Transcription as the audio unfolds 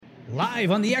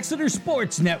Live on the Exeter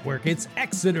Sports Network, it's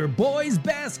Exeter Boys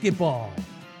Basketball.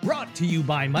 Brought to you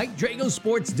by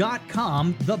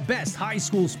MikeDragosports.com, the best high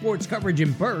school sports coverage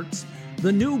in Berks,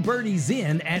 the new Birdie's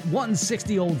Inn at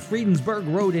 160 Old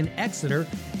Friedensburg Road in Exeter,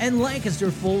 and Lancaster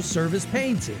Full Service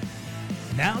Painting.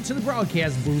 Now to the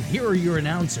broadcast booth, here are your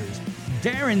announcers,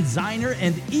 Darren Ziner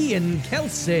and Ian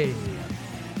Kelsey.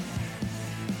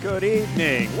 Good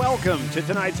evening. Welcome to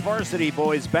tonight's Varsity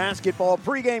Boys Basketball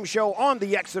pregame show on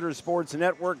the Exeter Sports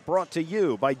Network, brought to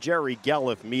you by Jerry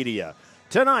Gelliff Media.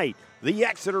 Tonight, the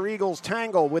Exeter Eagles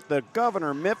tangle with the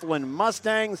Governor Mifflin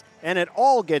Mustangs, and it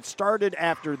all gets started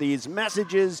after these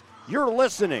messages. You're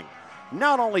listening,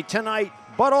 not only tonight,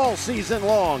 but all season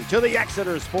long, to the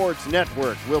Exeter Sports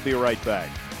Network. We'll be right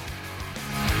back.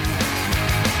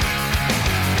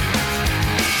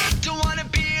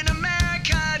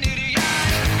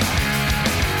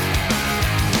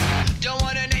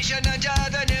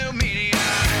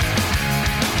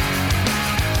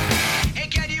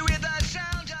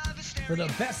 For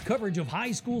the best coverage of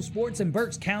high school sports in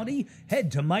Berks County,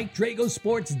 head to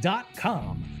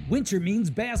MikeDragosports.com. Winter means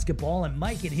basketball, and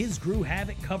Mike and his crew have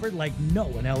it covered like no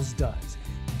one else does.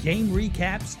 Game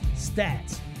recaps,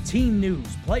 stats, team news,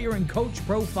 player and coach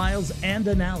profiles, and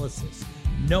analysis.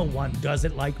 No one does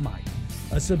it like Mike.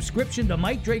 A subscription to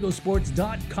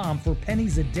MikeDragosports.com for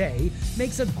pennies a day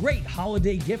makes a great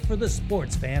holiday gift for the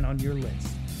sports fan on your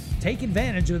list. Take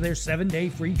advantage of their 7-day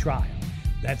free trial.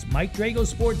 That's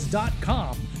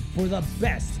MikeDragosports.com for the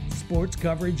best sports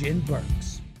coverage in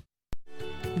Berks.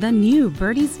 The new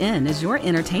Birdie's Inn is your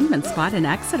entertainment spot in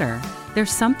Exeter.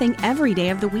 There's something every day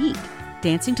of the week.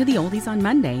 Dancing to the oldies on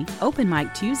Monday, open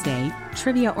mic Tuesday,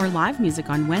 trivia or live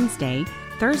music on Wednesday.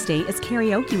 Thursday is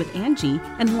karaoke with Angie,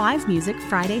 and live music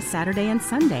Friday, Saturday, and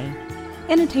Sunday.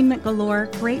 Entertainment galore,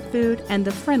 great food, and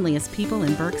the friendliest people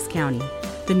in Berks County.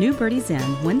 The new Birdie's Inn,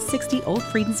 160 Old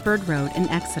Friedensburg Road in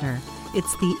Exeter.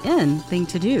 It's the in thing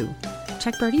to do.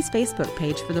 Check Birdie's Facebook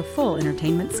page for the full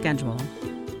entertainment schedule.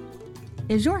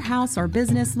 Is your house or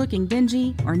business looking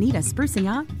dingy or need a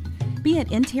sprucing up? Be it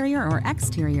interior or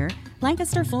exterior,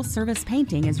 Lancaster Full Service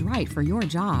Painting is right for your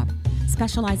job.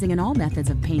 Specializing in all methods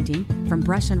of painting, from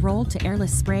brush and roll to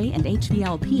airless spray and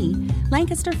HVLP,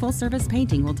 Lancaster Full Service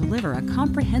Painting will deliver a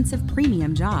comprehensive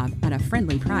premium job at a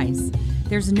friendly price.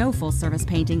 There's no full service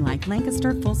painting like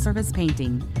Lancaster Full Service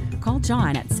Painting. Call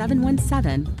John at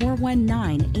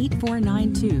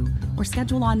 717-419-8492 or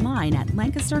schedule online at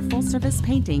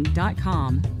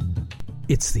LancasterFullServicePainting.com.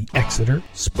 It's the Exeter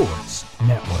Sports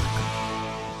Network.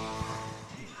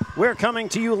 We're coming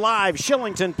to you live,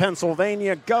 Shillington,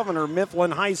 Pennsylvania, Governor Mifflin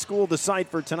High School, the site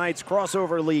for tonight's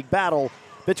crossover league battle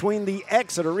between the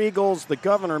Exeter Eagles, the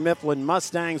Governor Mifflin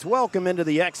Mustangs. Welcome into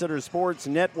the Exeter Sports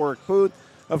Network booth.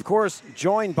 Of course,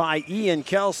 joined by Ian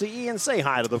Kelsey. Ian, say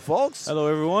hi to the folks. Hello,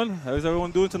 everyone. How's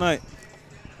everyone doing tonight?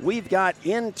 We've got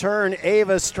intern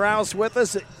Ava Strauss with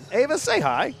us. Ava, say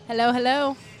hi. Hello,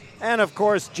 hello. And, of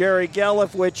course, Jerry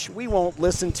Gelliff, which we won't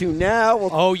listen to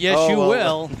now. You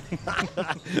will.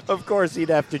 Of course, he'd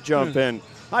have to jump in.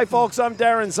 Hi, folks. I'm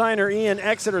Darren Ziner. Ian,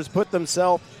 Exeter's put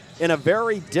themselves in a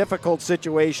very difficult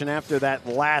situation after that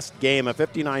last game, a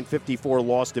 59-54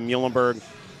 loss to Muhlenberg.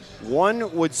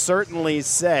 One would certainly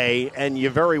say, and you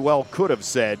very well could have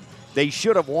said, they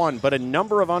should have won, but a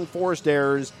number of unforced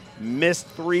errors, missed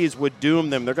threes would doom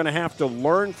them. They're going to have to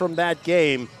learn from that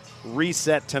game,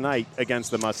 reset tonight against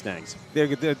the Mustangs.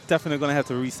 They're definitely going to have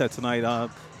to reset tonight.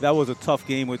 That was a tough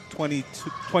game with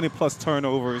 20-plus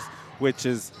turnovers, which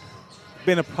has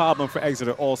been a problem for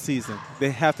Exeter all season. They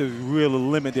have to really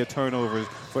limit their turnovers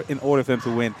in order for them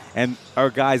to win. And our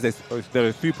guys that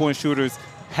are three-point shooters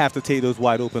have to take those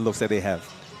wide open looks that they have.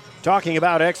 Talking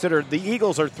about Exeter, the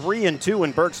Eagles are 3-2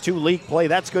 in Berks 2 league play.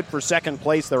 That's good for second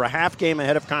place. They're a half game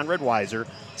ahead of Conrad Weiser.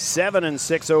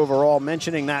 7-6 overall.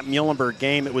 Mentioning that Muhlenberg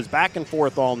game, it was back and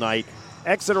forth all night.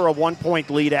 Exeter a 1-point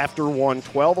lead after one,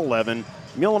 12-11.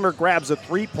 Muhlenberg grabs a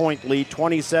 3-point lead,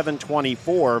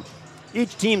 27-24.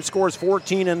 Each team scores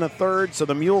 14 in the third, so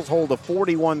the Mules hold a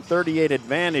 41-38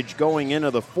 advantage going into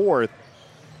the fourth.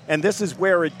 And this is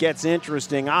where it gets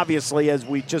interesting. Obviously, as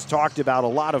we just talked about, a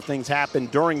lot of things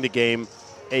happened during the game.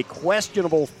 A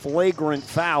questionable flagrant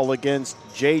foul against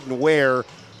Jaden Ware.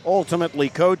 Ultimately,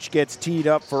 coach gets teed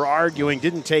up for arguing.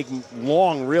 Didn't take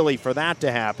long, really, for that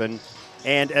to happen.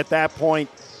 And at that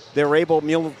point, the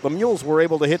Mules were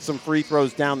able to hit some free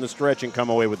throws down the stretch and come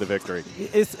away with the victory.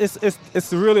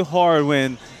 It's really hard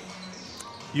when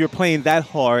you're playing that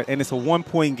hard and it's a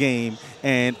 1-point game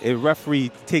and a referee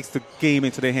takes the game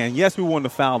into their hand. Yes, we want to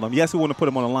foul them. Yes, we want to put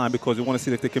them on the line because we want to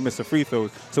see if they can miss the free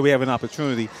throws so we have an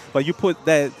opportunity. But you put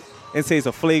that and say it's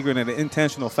a flagrant and an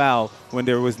intentional foul when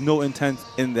there was no intent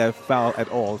in that foul at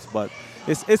all. But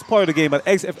it's part of the game. But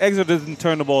if Exeter doesn't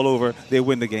turn the ball over, they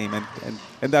win the game,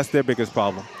 and that's their biggest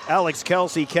problem. Alex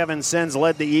Kelsey, Kevin Sens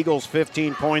led the Eagles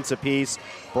 15 points apiece.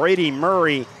 Brady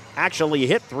Murray actually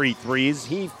hit 3 threes.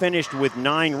 He finished with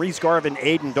 9. Reese Garvin,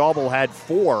 Aiden Daubel had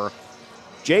 4.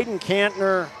 Jaden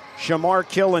Kantner, Shamar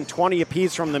Killen, 20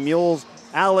 apiece from the Mules.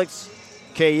 Alex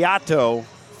Kayato,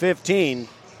 15.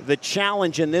 The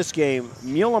challenge in this game,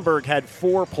 Muhlenberg had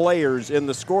 4 players in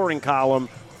the scoring column,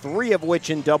 3 of which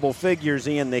in double figures.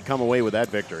 Ian, they come away with that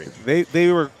victory.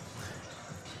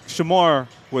 Shamar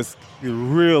was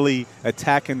really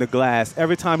attacking the glass.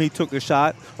 Every time he took the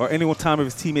shot, or any one time of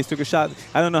his teammates took a shot,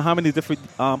 I don't know how many different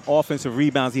offensive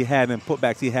rebounds he had and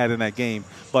putbacks he had in that game.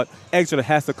 But Exeter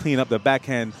has to clean up the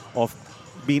backhand of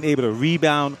being able to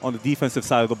rebound on the defensive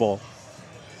side of the ball.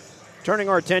 Turning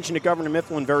our attention to Governor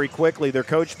Mifflin very quickly, they're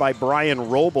coached by Brian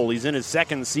Roble. He's in his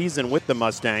 2nd season with the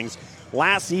Mustangs.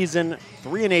 Last season,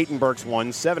 3-8 in Berks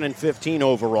 1, 7-15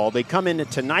 overall. They come into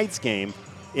tonight's game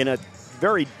in a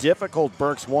very difficult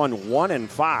Berks 1, 1-5,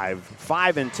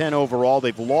 5-10 overall.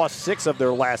 They've lost 6 of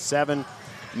their last 7.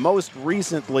 Most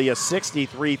recently, a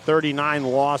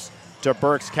 63-39 loss to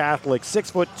Berks Catholic.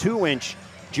 6'2"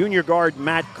 junior guard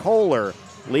Matt Kohler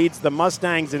leads the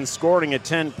Mustangs in scoring at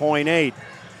 10.8.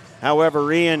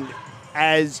 However, Ian,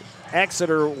 as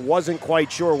Exeter wasn't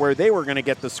quite sure where they were going to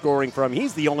get the scoring from,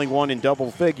 he's the only one in double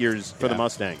figures for the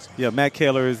Mustangs. Yeah, Matt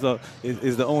Kohler is the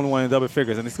only one in double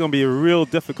figures, and it's going to be a real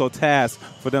difficult task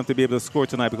for them to be able to score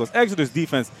tonight because Exeter's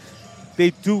defense,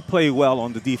 they do play well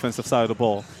on the defensive side of the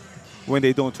ball when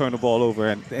they don't turn the ball over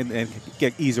and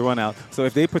get easy run out. So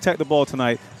if they protect the ball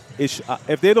tonight,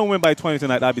 if they don't win by 20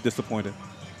 tonight, I'd be disappointed.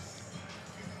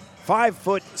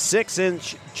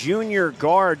 5'6" junior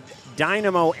guard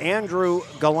Dynamo Andrew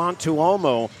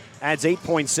Galantuomo adds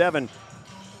 8.7.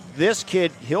 This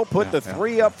kid, he'll put the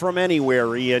 3 up from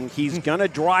anywhere, Ian. He's going to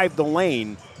drive the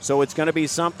lane, so it's going to be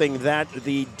something that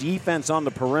the defense on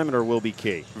the perimeter will be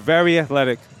key. Very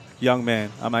athletic young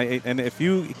man. And if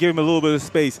you give him a little bit of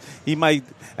space, he might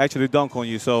actually dunk on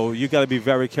you, so you got to be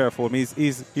very careful. I mean,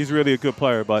 he's really a good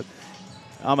player, but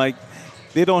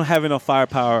they don't have enough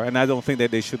firepower, and I don't think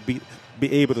that they should be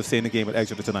able to stay in the game with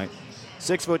Exeter tonight.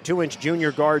 6'2"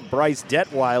 junior guard Bryce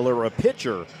Detweiler, a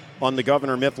pitcher on the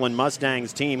Governor Mifflin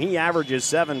Mustangs team. He averages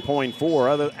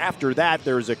 7.4. After that,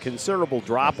 there's a considerable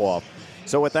drop-off.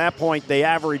 So at that point, they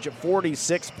average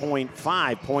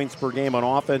 46.5 points per game on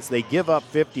offense. They give up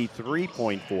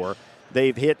 53.4.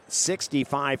 They've hit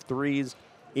 65 threes.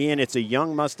 Ian, it's a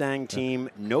young Mustang team,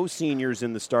 no seniors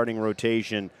in the starting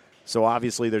rotation. So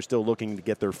obviously they're still looking to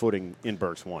get their footing in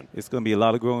Berks 1. It's going to be a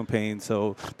lot of growing pains.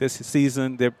 So this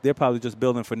season, they're probably just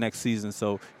building for next season.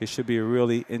 So it should be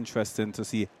really interesting to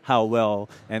see how well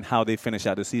and how they finish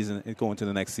out the season and go into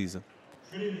the next season.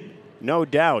 No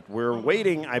doubt. We're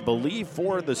waiting, I believe,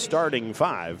 for the starting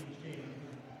 5.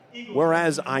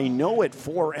 Whereas I know it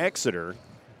for Exeter.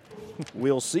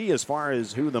 We'll see as far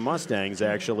as who the Mustangs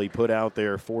actually put out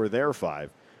there for their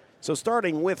 5. So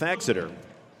starting with Exeter,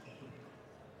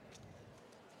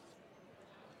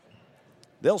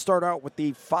 they'll start out with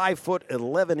the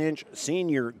 5'11"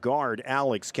 senior guard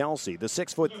Alex Kelsey, the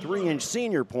 6'3"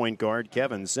 senior point guard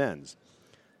Kevin Sens,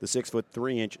 the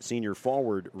 6'3" senior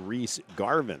forward Reese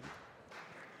Garvin,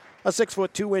 a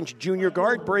 6'2" junior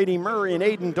guard Brady Murray, and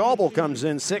Aiden Daubel comes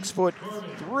in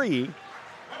 6'3",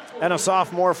 and a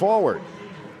sophomore forward.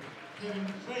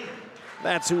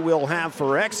 That's who we'll have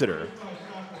for Exeter.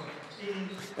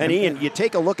 And Ian, you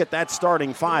take a look at that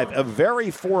starting 5, a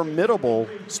very formidable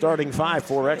starting 5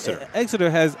 for Exeter. Exeter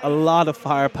has a lot of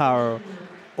firepower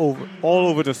all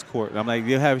over this court.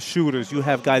 You have shooters, you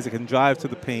have guys that can drive to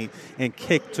the paint and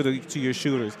kick to your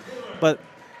shooters. But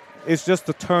it's just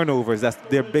the turnovers that's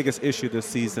their biggest issue this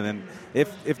season. And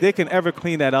if they can ever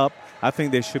clean that up, I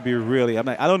think they should be really.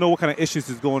 I don't know what kind of issues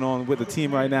is going on with the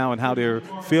team right now and how they're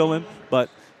feeling, but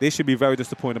they should be very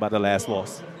disappointed about the last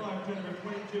loss.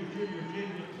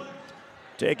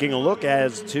 Taking a look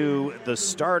as to the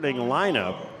starting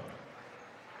lineup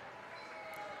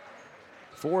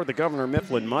for the Governor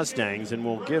Mifflin Mustangs, and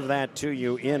we'll give that to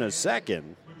you in a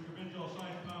second,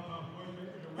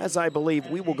 as I believe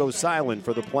we will go silent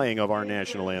for the playing of our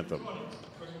national anthem.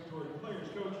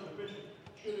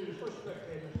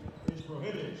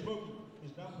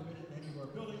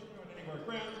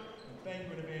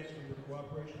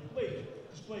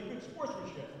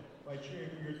 By cheering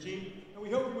for your team, and we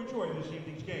hope you enjoy this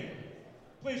evening's game.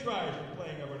 Please rise for the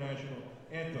playing of our national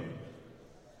anthem.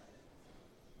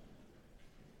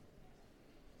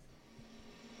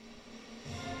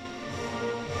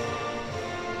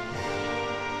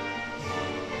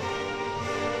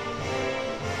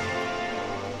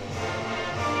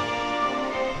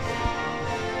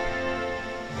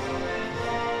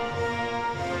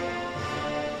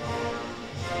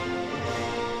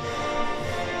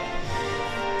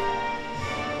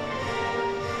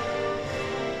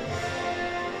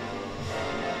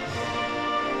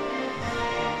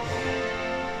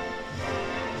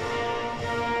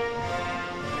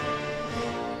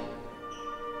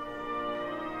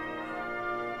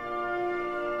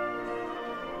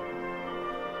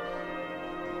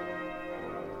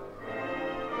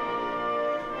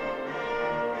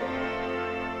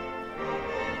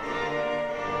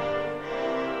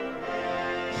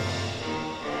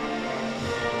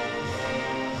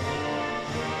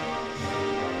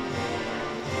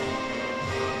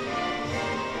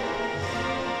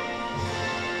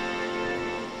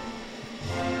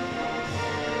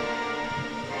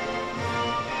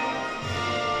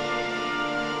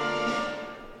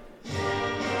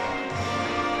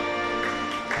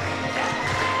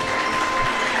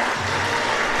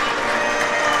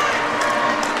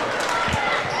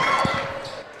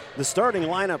 The starting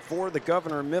lineup for the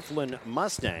Governor Mifflin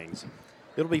Mustangs.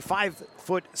 It'll be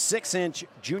 5'6"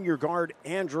 junior guard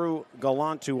Andrew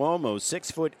Galantuomo,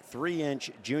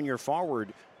 6'3" junior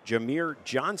forward Jameer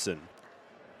Johnson,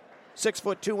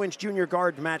 6'2" junior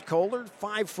guard Matt Kohler,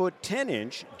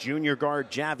 5'10" junior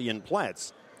guard Javian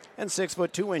Pletz, and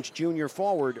 6'2" junior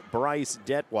forward Bryce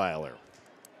Detweiler.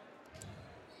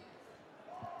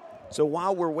 So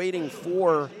while we're waiting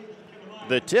for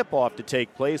the tip-off to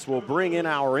take place, we'll bring in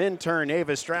our intern,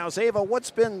 Ava Strauss. Ava, what's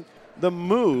been the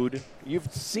mood?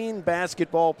 You've seen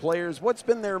basketball players. What's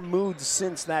been their mood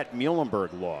since that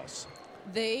Muhlenberg loss?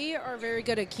 They are very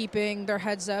good at keeping their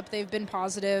heads up. They've been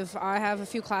positive. I have a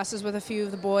few classes with a few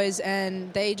of the boys,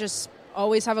 and they just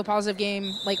always have a positive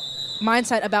game, like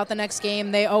mindset about the next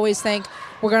game. They always think,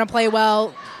 we're going to play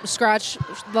well, scratch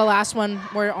the last one,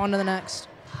 we're on to the next.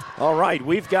 All right,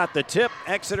 we've got the tip.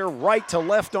 Exeter right to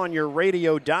left on your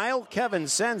radio dial. Kevin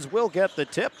Sens will get the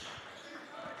tip.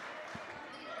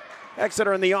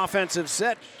 Exeter in the offensive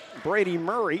set. Brady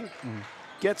Murray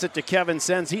gets it to Kevin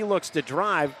Sens. He looks to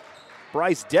drive.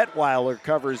 Bryce Detweiler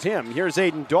covers him. Here's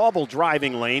Aiden Daubel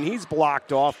driving lane. He's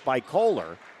blocked off by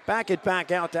Kohler. Back it back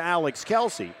out to Alex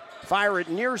Kelsey. Fire it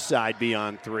near side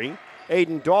beyond three.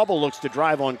 Aiden Daubel looks to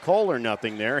drive on Kohler,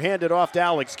 nothing there. Hand it off to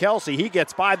Alex Kelsey. He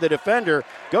gets by the defender,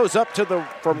 goes up to the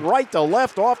from right to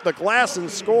left off the glass and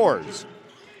scores.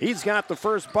 He's got the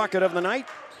first bucket of the night.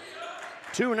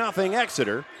 2-0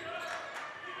 Exeter.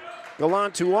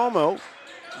 Galantuomo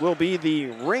will be the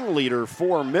ringleader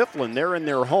for Mifflin. They're in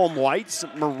their home whites,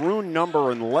 maroon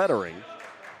number and lettering.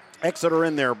 Exeter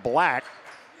in their black.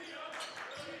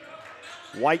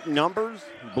 White numbers,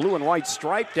 blue and white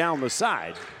stripe down the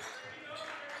side.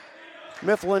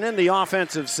 Mifflin in the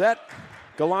offensive set.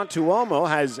 Galantuomo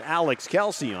has Alex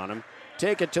Kelsey on him.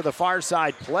 Take it to the far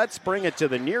side. Pletz bring it to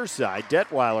the near side.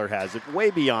 Detweiler has it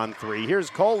way beyond three. Here's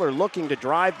Kohler looking to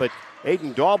drive, but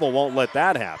Aiden Daubel won't let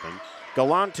that happen.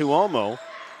 Galantuomo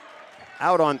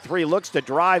out on three, looks to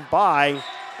drive by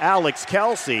Alex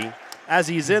Kelsey. As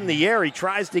he's in the air, he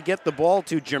tries to get the ball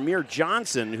to Jameer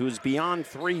Johnson, who's beyond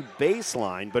three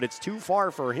baseline, but it's too far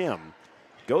for him.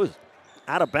 Goes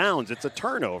out of bounds. It's a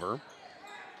turnover.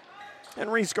 And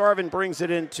Reese Garvin brings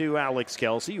it into Alex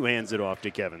Kelsey, who hands it off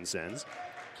to Kevin Sens.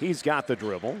 He's got the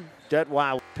dribble.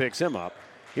 Detweiler picks him up.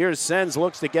 Here's Sens,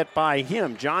 looks to get by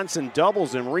him. Johnson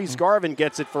doubles him. Reese Garvin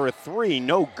gets it for a three.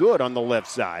 No good on the left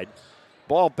side.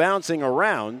 Ball bouncing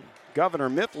around. Governor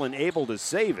Mifflin able to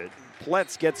save it.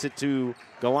 Pletz gets it to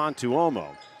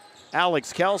Galantuomo.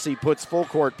 Alex Kelsey puts full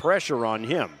court pressure on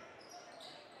him.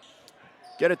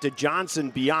 Get it to Johnson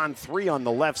beyond three on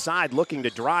the left side, looking to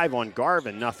drive on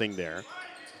Garvin. Nothing there.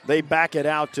 They back it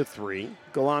out to three.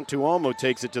 Galantuomo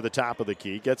takes it to the top of the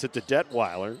key, gets it to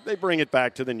Detweiler. They bring it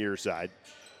back to the near side.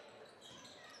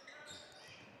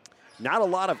 Not a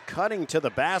lot of cutting to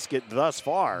the basket thus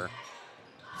far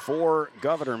for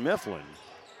Governor Mifflin.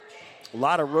 A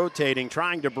lot of rotating,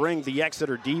 trying to bring the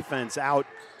Exeter defense out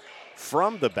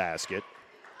from the basket.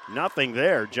 Nothing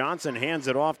there. Johnson hands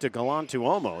it off to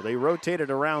Galantuomo. They rotate it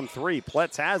around three.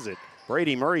 Pletz has it.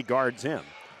 Brady Murray guards him.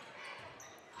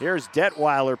 Here's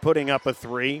Detweiler putting up a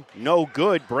three. No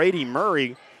good. Brady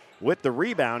Murray with the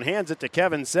rebound. Hands it to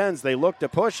Kevin Sens. They look to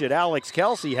push it. Alex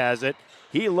Kelsey has it.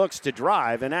 He looks to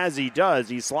drive, and as he does,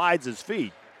 he slides his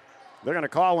feet. They're going to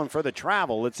call him for the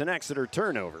travel. It's an Exeter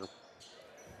turnover.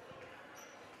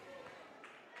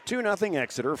 2-0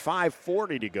 Exeter.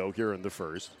 5:40 to go here in the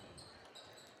first.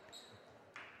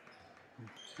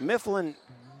 Mifflin,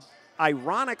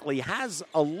 ironically, has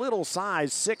a little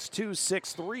size, 6'2",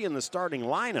 6'3", in the starting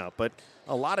lineup, but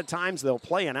a lot of times they'll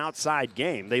play an outside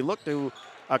game. They look to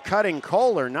a cutting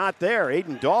Kohler, not there.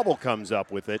 Aiden Daubel comes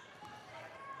up with it.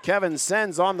 Kevin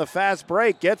Sens on the fast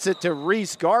break, gets it to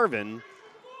Reese Garvin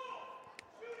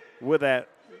with a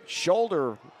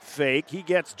shoulder fake. He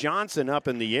gets Johnson up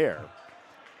in the air.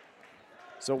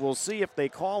 So we'll see if they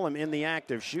call him in the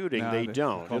act of shooting. They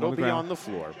don't. It'll be on the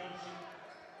floor.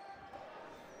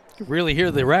 You really hear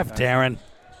the ref, Darren.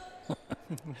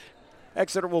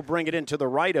 Exeter will bring it into the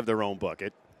right of their own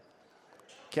bucket.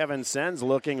 Kevin Sens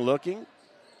looking.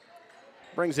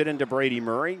 Brings it into Brady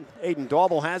Murray. Aiden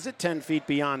Daubel has it 10 feet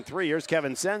beyond three. Here's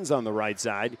Kevin Sens on the right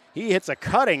side. He hits a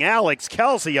cutting Alex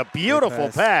Kelsey, a beautiful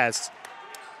pass.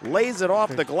 Lays it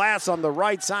off the glass on the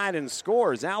right side and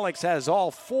scores. Alex has all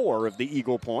four of the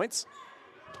Eagle points.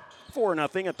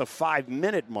 4-0 at the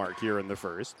 5-minute mark here in the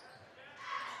first.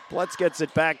 Pletz gets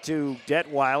it back to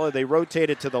Detweiler. They rotate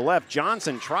it to the left.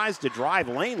 Johnson tries to drive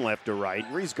lane left to right.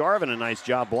 Reese Garvin, a nice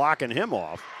job blocking him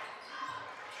off.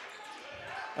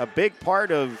 A big part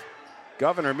of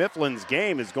Governor Mifflin's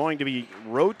game is going to be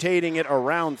rotating it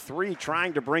around 3,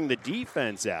 trying to bring the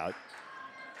defense out.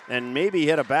 And maybe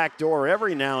hit a backdoor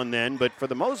every now and then, but for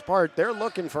the most part, they're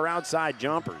looking for outside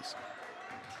jumpers.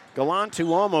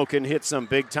 Galantuomo can hit some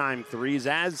big-time threes,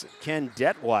 as can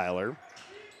Detweiler.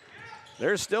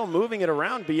 They're still moving it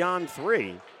around beyond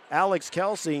 3. Alex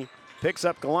Kelsey picks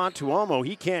up Galantuomo.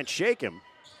 He can't shake him.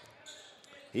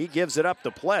 He gives it up to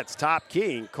Pletz, top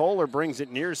key. Kohler brings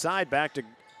it near side back to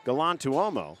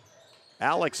Galantuomo.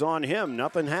 Alex on him,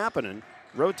 nothing happening.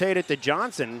 Rotate it to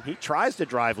Johnson. He tries to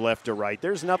drive left to right.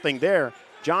 There's nothing there.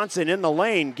 Johnson in the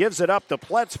lane, gives it up to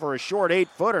Pletz for a short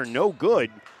 8-footer. No good.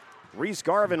 Reese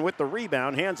Garvin with the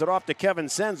rebound, hands it off to Kevin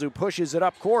Sens, who pushes it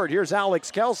up court. Here's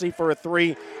Alex Kelsey for a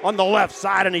 3 on the left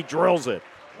side, and he drills it.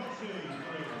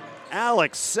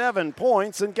 Alex, 7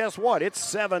 points, and guess what? It's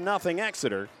 7-0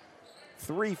 Exeter.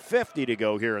 3:50 to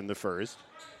go here in the first.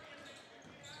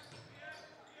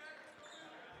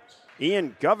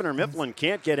 Ian, Governor Mifflin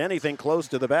can't get anything close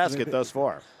to the basket thus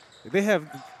far. They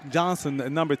have Johnson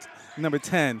at number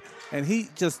 10, and he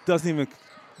just doesn't even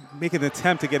make an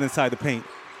attempt to get inside the paint.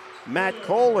 Matt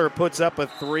Kohler puts up a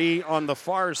 3 on the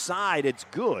far side. It's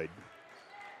good.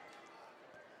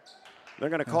 They're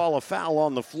going to call a foul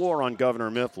on the floor on Governor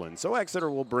Mifflin, so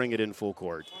Exeter will bring it in full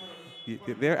court.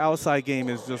 Their outside game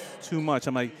is just too much.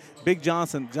 I'm like, Big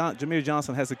Johnson, Jameer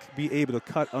Johnson has to be able to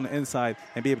cut on the inside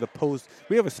and be able to post.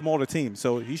 We have a smaller team,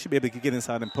 so he should be able to get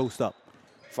inside and post up.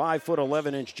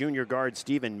 5'11" junior guard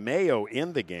Stephen Mayo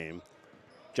in the game.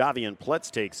 Javian Pletz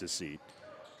takes a seat.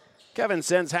 Kevin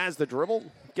Sens has the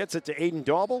dribble, gets it to Aiden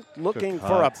Daubel, looking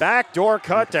for a backdoor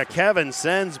cut to Kevin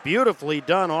Sens. Beautifully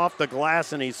done off the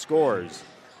glass, and he scores.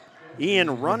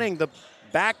 Ian running the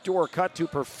backdoor cut to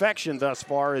perfection thus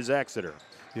far is Exeter.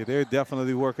 Yeah, they're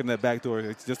definitely working that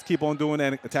backdoor. Just keep on doing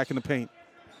that, attacking the paint.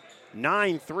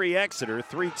 9-3 Exeter,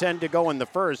 3:10 to go in the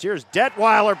first. Here's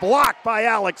Detweiler, blocked by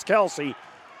Alex Kelsey.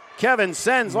 Kevin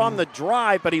Sens on the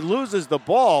drive, but he loses the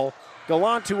ball.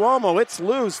 Galantuomo, it's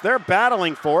loose. They're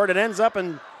battling for it. It ends up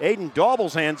in Aiden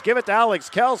Daubel's hands. Give it to Alex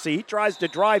Kelsey. He tries to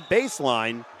drive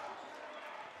baseline,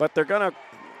 but they're going to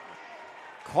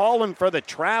call him for the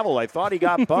travel. I thought he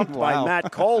got bumped by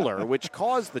Matt Kohler, which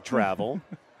caused the travel,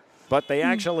 but they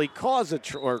actually call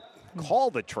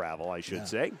the travel, I should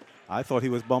say. I thought he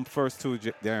was bumped first, too,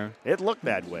 Darren. It looked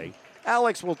that way.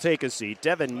 Alex will take a seat.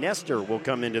 Devin Nestor will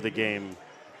come into the game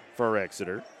for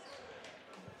Exeter.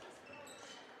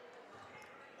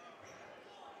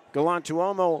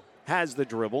 Galantuomo has the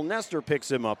dribble. Nestor picks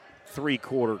him up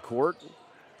three-quarter court.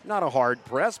 Not a hard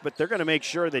press, but they're going to make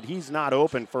sure that he's not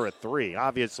open for a 3.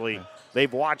 Obviously,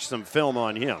 they've watched some film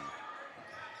on him.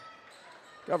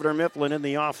 Governor Mifflin in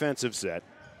the offensive set.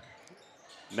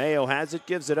 Mayo has it,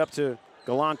 gives it up to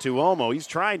Galantuomo. He's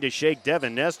trying to shake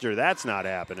Devin Nestor. That's not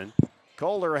happening.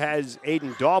 Kohler has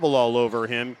Aiden Daubel all over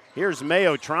him. Here's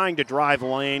Mayo trying to drive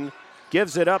lane.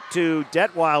 Gives it up to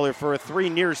Detweiler for a 3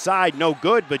 near side. No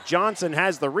good, but Johnson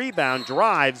has the rebound,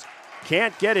 drives.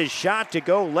 Can't get his shot to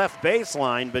go left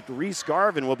baseline, but Reese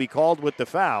Garvin will be called with the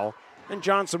foul, and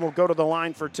Johnson will go to the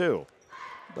line for 2.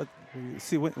 But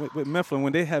see, with Mifflin,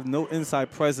 when they have no inside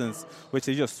presence, which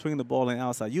they just swing the ball in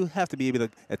outside, you have to be able to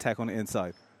attack on the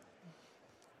inside.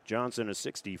 Johnson, a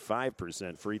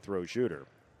 65% free throw shooter.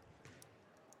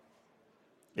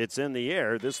 It's in the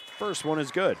air. This first one is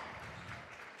good.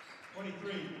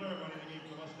 23, Claremont in the game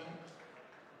for Mustang.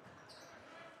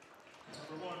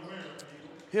 Number 1, Ware.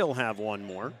 He'll have one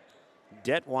more.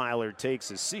 Detweiler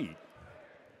takes a seat.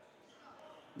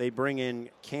 They bring in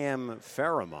Cam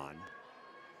Farramon.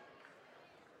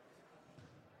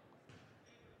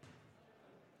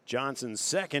 Johnson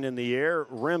second in the air,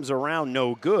 rims around,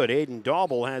 no good. Aiden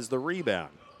Daubel has the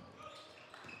rebound.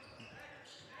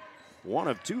 1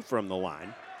 of 2 from the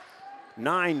line.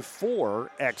 9-4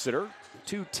 Exeter.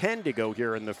 2:10 to go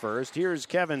here in the first. Here's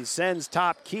Kevin Sens,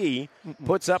 top key.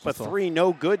 Puts up a 3,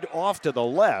 no good, off to the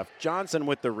left. Johnson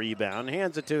with the rebound,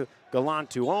 hands it to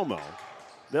Galantuomo.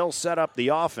 They'll set up the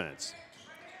offense.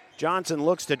 Johnson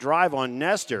looks to drive on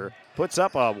Nestor. Puts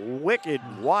up a wicked,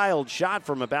 wild shot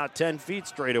from about 10 feet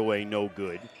straight away, no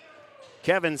good.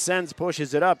 Kevin Sens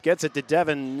pushes it up, gets it to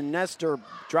Devin Nestor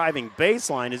driving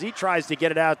baseline as he tries to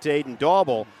get it out to Aiden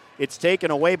Daubel. It's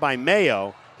taken away by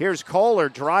Mayo. Here's Kohler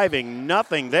driving,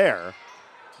 nothing there.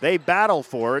 They battle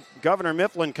for it. Governor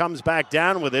Mifflin comes back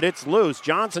down with it. It's loose.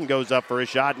 Johnson goes up for a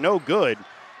shot, no good.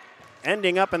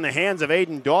 Ending up in the hands of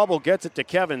Aiden Daubel, gets it to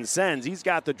Kevin Sens. He's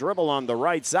got the dribble on the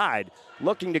right side,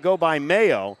 looking to go by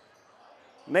Mayo.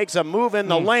 Makes a move in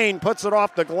the lane, puts it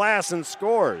off the glass and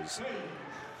scores.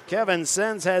 Kevin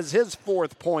Sens has his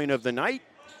 4th point of the night.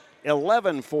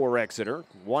 11 for Exeter.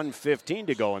 1:15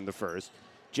 to go in the first.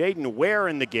 Jaden Ware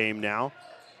in the game now.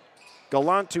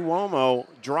 Galantuomo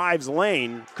drives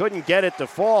lane, couldn't get it to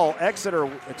fall.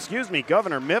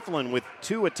 Governor Mifflin with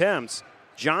 2 attempts.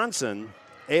 Johnson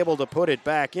able to put it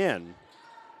back in.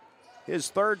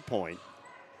 His 3rd point.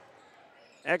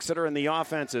 Exeter in the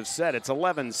offensive set. It's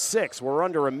 11-6. We're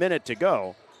under a minute to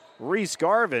go. Reese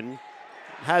Garvin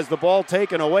has the ball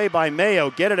taken away by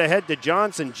Mayo. Get it ahead to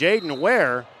Johnson. Jaden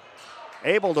Ware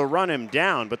able to run him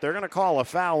down, but they're going to call a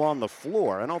foul on the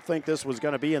floor. I don't think this was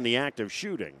going to be in the act of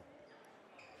shooting.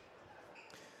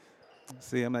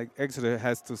 See, Exeter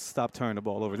has to stop turning the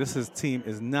ball over. Team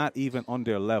is not even on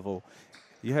their level.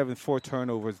 You're having 4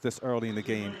 turnovers this early in the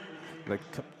game.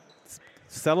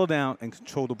 Settle down and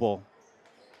control the ball.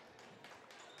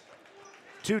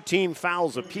 2 team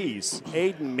fouls apiece.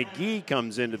 Aiden McGee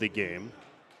comes into the game.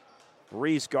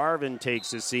 Reese Garvin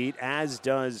takes a seat, as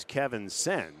does Kevin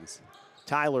Sens.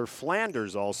 Tyler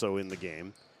Flanders also in the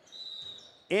game.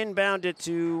 Inbound it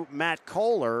to Matt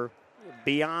Kohler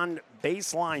beyond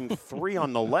baseline 3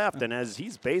 on the left, and as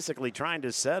he's basically trying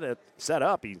to set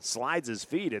up, he slides his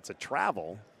feet. It's a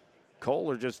travel.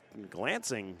 Kohler just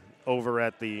glancing over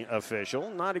at the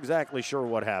official. Not exactly sure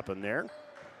what happened there.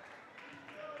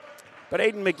 But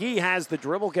Aiden McGee has the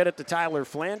dribble. Get it to Tyler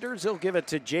Flanders. He'll give it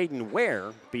to Jaden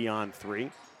Ware beyond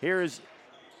 3. Here's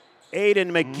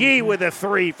Aiden McGee with a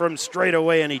 3 from straight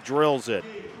away, and he drills it.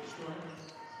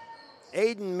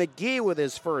 Aiden McGee with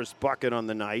his first bucket on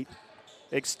the night,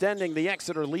 extending the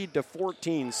Exeter lead to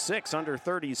 14-6, under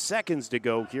 30 seconds to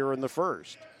go here in the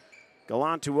first.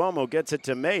 Galantuomo gets it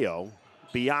to Mayo,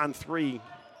 beyond 3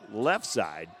 left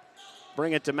side.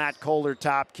 Bring it to Matt Kohler,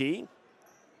 top key.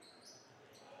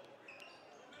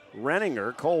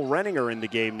 Cole Renninger in the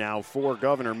game now for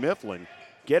Governor Mifflin.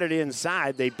 Get it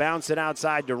inside. They bounce it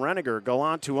outside to Renninger.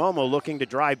 Galantuomo looking to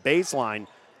drive baseline.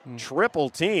 Triple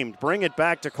teamed. Bring it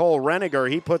back to Cole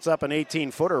Renninger. He puts up an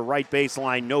 18-footer right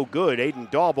baseline. No good. Aiden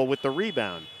Daubel with the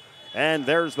rebound. And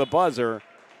there's the buzzer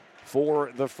for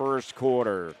the first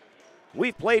quarter.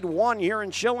 We've played 1 here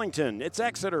in Shillington. It's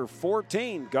Exeter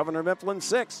 14, Governor Mifflin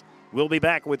 6. We'll be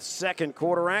back with second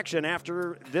quarter action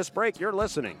after this break. You're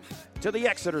listening to the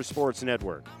Exeter Sports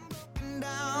Network.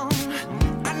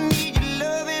 I need your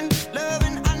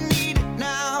loving, I need it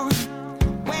now.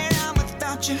 When I'm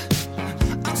without you,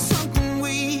 I'm something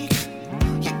weak.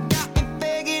 You got me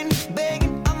begging,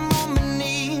 I'm on my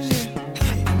knees.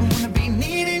 I don't wanna be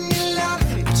needing your love,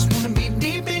 I just wanna be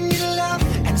deep in your love,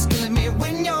 and it's killing me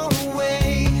when you're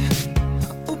away.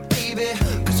 Oh baby,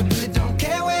 'cause I really don't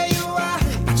care where you are.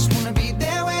 I just wanna be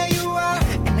there where you are,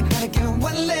 and I gotta give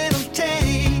one little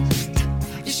taste.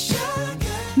 You sugar.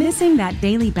 Missing that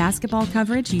daily basketball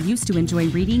coverage you used to enjoy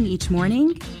reading each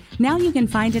morning? Now you can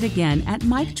find it again at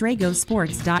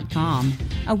MikeDragosports.com,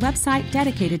 a website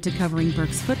dedicated to covering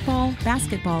Berks football,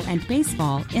 basketball, and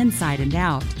baseball inside and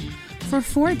out. For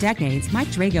 4 decades, Mike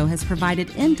Drago has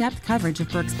provided in-depth coverage of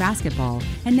Berks basketball,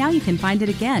 and now you can find it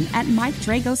again at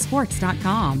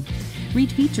MikeDragosports.com.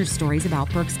 Read feature stories about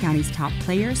Berks County's top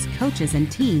players, coaches,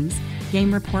 and teams,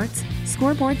 game reports,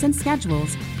 scoreboards and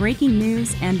schedules, breaking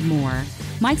news, and more.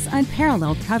 Mike's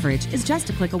unparalleled coverage is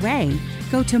just a click away.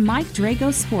 Go to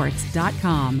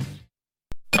MikeDragosports.com.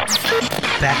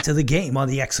 Back to the game on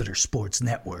the Exeter Sports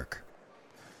Network.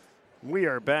 We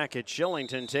are back at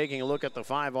Shillington taking a look at the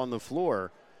 5 on the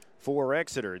floor for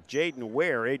Exeter. Jaden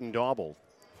Ware, Aiden Daubel,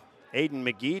 Aiden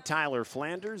McGee, Tyler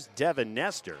Flanders, Devin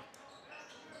Nestor.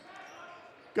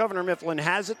 Governor Mifflin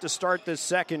has it to start this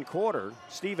second quarter.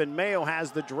 Stephen Mayo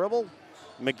has the dribble.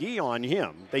 McGee on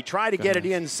him. They try to get it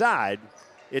inside.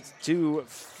 It's to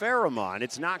Faramon.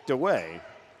 It's knocked away.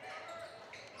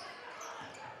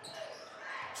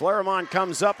 Faramon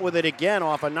comes up with it again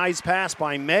off a nice pass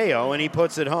by Mayo, and he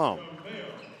puts it home.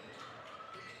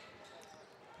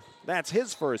 That's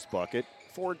his first bucket.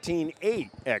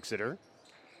 14-8 Exeter.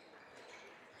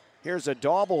 Here's a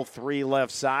Daubel 3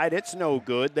 left side. It's no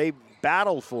good. They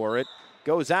battle for it.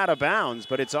 Goes out of bounds,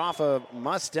 but it's off a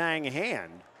Mustang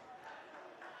hand.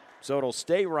 So it'll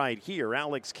stay right here.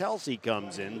 Alex Kelsey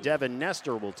comes in. Devin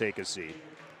Nestor will take a seat.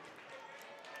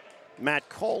 Matt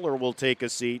Kohler will take a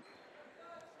seat.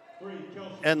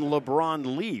 And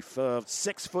LeBron Leaf, a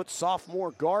 6-foot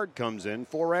sophomore guard, comes in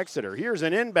for Exeter. Here's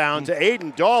an inbound to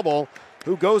Aiden Daubel,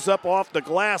 who goes up off the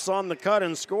glass on the cut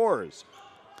and scores.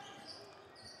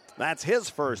 That's his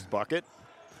first bucket.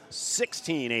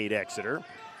 16-8 Exeter.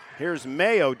 Here's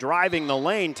Mayo driving the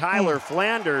lane. Tyler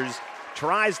Flanders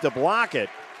tries to block it,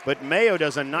 but Mayo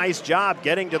does a nice job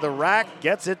getting to the rack,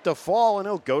 gets it to fall, and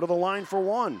he'll go to the line for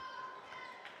 1.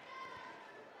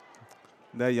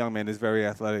 That young man is very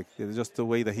athletic. It's just the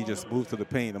way that he just moved to the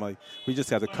paint. I'm like, we just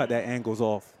have to cut that angles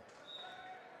off.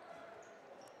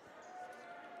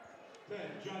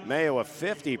 Mayo, a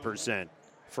 50%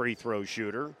 free throw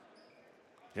shooter.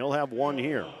 He'll have one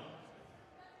here.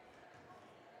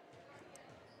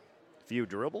 Few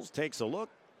dribbles, takes a look.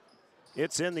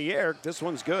 It's in the air. This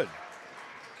one's good.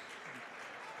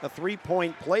 A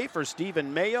three-point play for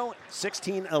Stephen Mayo,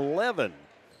 16-11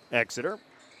 Exeter.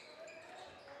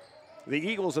 The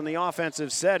Eagles in the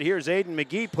offensive set. Here's Aiden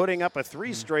McGee putting up a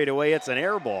three straight away. It's an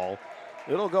air ball.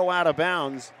 It'll go out of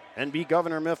bounds and be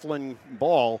Governor Mifflin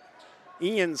ball.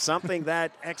 Ian, something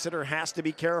that Exeter has to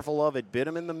be careful of. It bit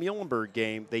them in the Muhlenberg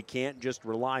game. They can't just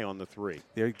rely on the three.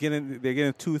 They're getting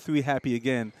 2-3 happy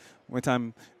again. One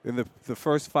time in the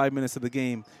first 5 minutes of the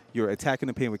game, you're attacking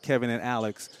the paint with Kevin and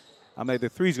Alex. I'm like, the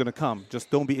three's going to come.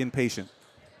 Just don't be impatient.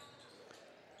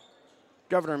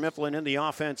 Governor Mifflin in the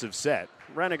offensive set.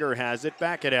 Reniger has it.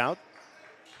 Back it out.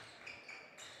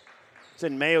 It's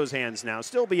in Mayo's hands now.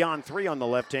 Still beyond three on the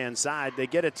left-hand side. They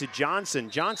get it to Johnson.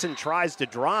 Johnson tries to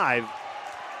drive.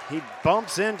 He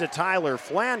bumps into Tyler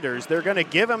Flanders. They're going to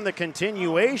give him the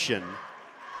continuation.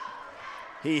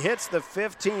 He hits the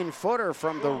 15-footer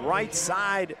from the right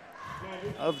side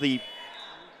of the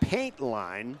paint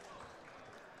line.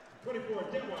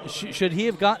 Should he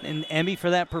have gotten an Emmy for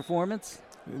that performance?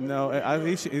 No,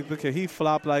 he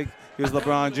flopped like he was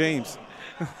LeBron James.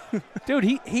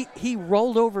 Dude, he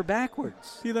rolled over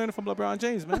backwards. He learned it from LeBron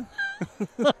James, man.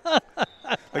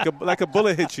 like a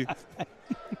bullet hit you.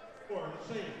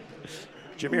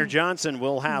 Jameer Johnson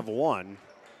will have one.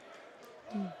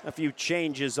 A few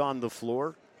changes on the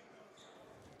floor.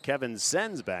 Kevin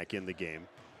Sen's back in the game.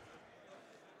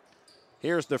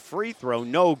 Here's the free throw.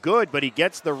 No good, but he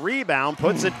gets the rebound,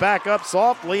 puts it back up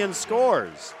softly, and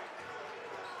scores.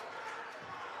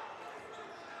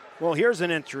 Well, here's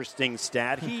an interesting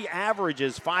stat. He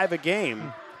averages 5 a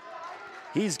game.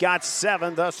 He's got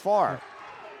 7 thus far.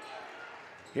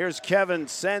 Here's Kevin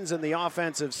Sen's in the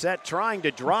offensive set, trying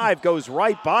to drive, goes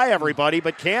right by everybody,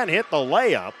 but can't hit the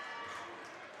layup.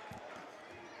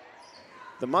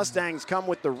 The Mustangs come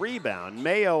with the rebound.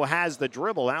 Mayo has the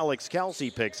dribble. Alex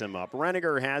Kelsey picks him up.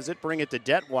 Reniger has it. Bring it to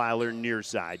Detweiler near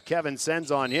side. Kevin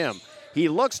Sen's on him. He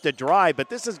looks to drive, but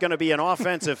this is going to be an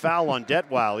offensive foul on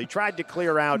Detweiler. He tried to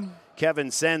clear out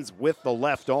Kevin Sen's with the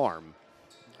left arm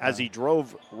as he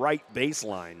drove right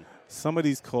baseline. Some of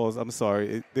these calls, I'm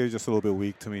sorry, they're just a little bit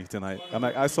weak to me tonight.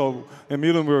 I saw in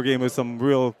Muhlenberg game was some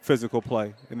real physical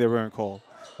play, and they weren't called.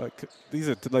 These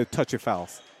are like touchy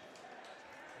fouls.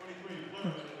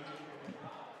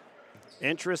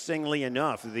 Interestingly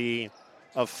enough, the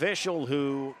official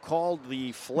who called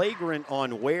the flagrant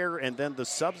on Ware and then the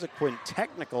subsequent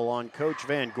technical on Coach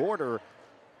Van Gorder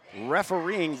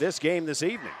refereeing this game this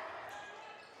evening.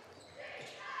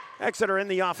 Exeter in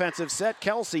the offensive set.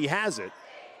 Kelsey has it.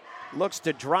 Looks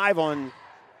to drive on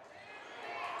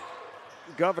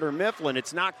Governor Mifflin.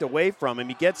 It's knocked away from him.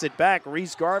 He gets it back.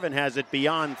 Reese Garvin has it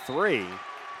beyond 3.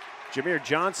 Jameer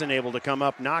Johnson able to come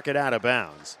up, knock it out of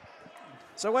bounds.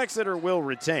 So Exeter will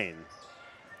retain.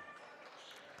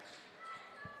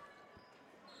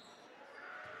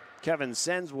 Kevin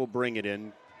Sen's will bring it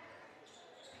in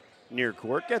near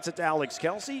court. Gets it to Alex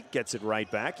Kelsey. Gets it right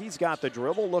back. He's got the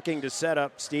dribble, looking to set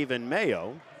up Stephen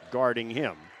Mayo, guarding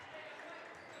him.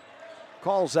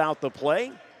 Calls out the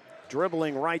play.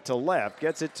 Dribbling right to left.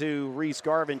 Gets it to Reese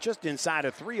Garvin just inside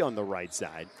of 3 on the right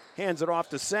side. Hands it off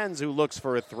to Sens, who looks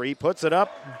for a 3. Puts it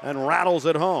up and rattles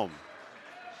it home.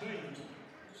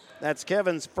 That's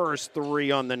Kevin's first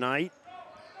 3 on the night.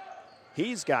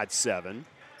 He's got 7.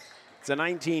 It's a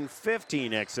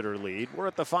 19-15 Exeter lead. We're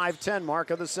at the 5:10 mark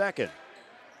of the second.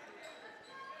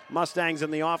 Mustangs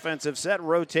in the offensive set,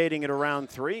 rotating it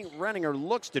around 3. Renninger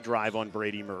looks to drive on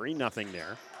Brady Murray. Nothing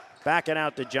there. Back it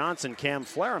out to Johnson. Cam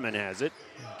Flaherman has it.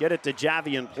 Get it to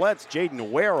Javian Pletz.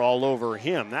 Jaden Ware all over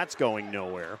him. That's going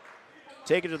nowhere.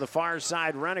 Take it to the far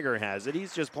side. Renninger has it.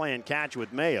 He's just playing catch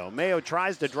with Mayo. Mayo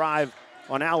tries to drive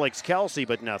on Alex Kelsey,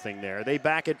 but nothing there. They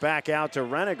back it back out to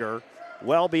Renninger.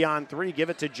 Well beyond 3.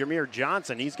 Give it to Jameer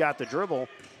Johnson. He's got the dribble.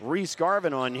 Reese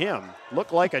Garvin on him.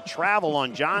 Looked like a travel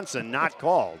on Johnson. Not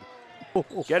called.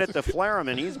 Get it to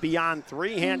Flaherman. He's beyond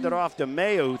 3. Hand it off to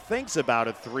Mayo, who thinks about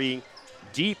a 3.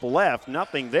 Deep left.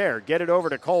 Nothing there. Get it over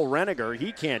to Cole Renninger.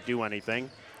 He can't do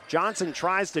anything. Johnson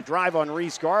tries to drive on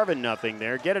Reese Garvin. Nothing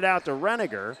there. Get it out to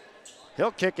Renninger.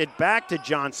 He'll kick it back to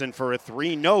Johnson for a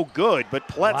 3. No good, but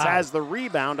Pletz has the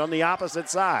rebound on the opposite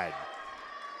side.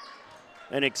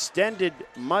 An extended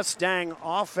Mustang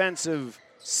offensive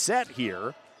set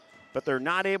here, but they're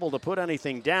not able to put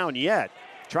anything down yet.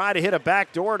 Try to hit a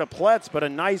backdoor to Pletz, but a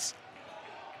nice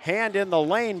hand in the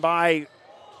lane by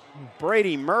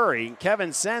Brady Murray.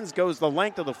 Kevin Sens goes the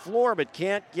length of the floor but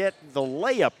can't get the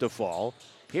layup to fall.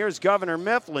 Here's Governor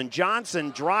Mifflin.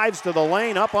 Johnson drives to the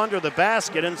lane, up under the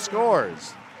basket, and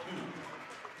scores.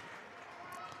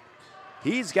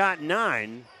 He's got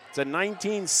 9. It's a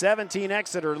 19-17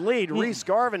 Exeter lead. Reese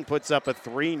Garvin puts up a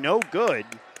 3, no good.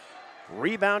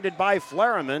 Rebounded by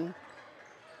Flerman.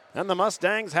 And the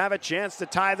Mustangs have a chance to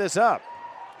tie this up.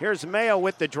 Here's Mayo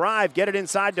with the drive. Get it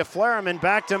inside to Flerman.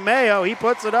 Back to Mayo. He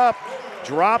puts it up.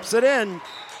 Drops it in.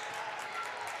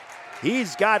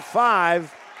 He's got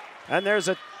 5. And is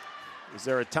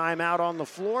there a timeout on the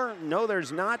floor? No,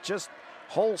 there's not. Just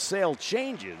wholesale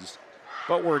changes.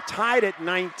 But we're tied at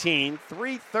 19.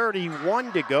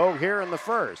 3:31 to go here in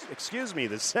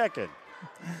the second.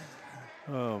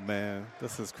 Oh, man.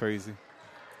 This is crazy.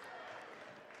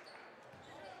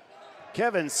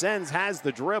 Kevin Sens has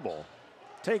the dribble.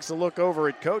 Takes a look over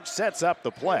at coach, sets up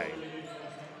the play.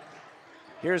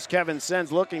 Here's Kevin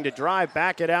Sens looking to drive,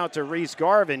 back it out to Reese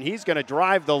Garvin. He's going to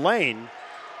drive the lane.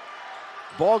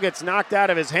 Ball gets knocked out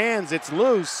of his hands. It's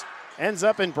loose. Ends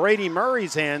up in Brady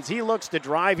Murray's hands. He looks to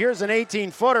drive. Here's an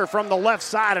 18-footer from the left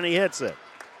side, and he hits it.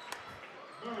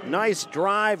 Nice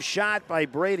drive shot by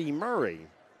Brady Murray.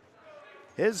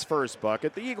 His first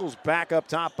bucket. The Eagles back up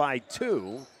top by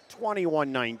 2,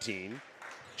 21-19.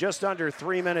 Just under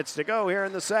 3 minutes to go here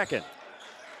in the second.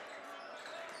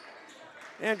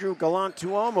 Andrew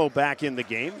Galantuomo back in the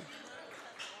game.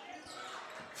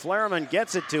 Flerman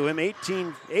gets it to him, 8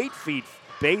 feet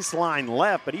baseline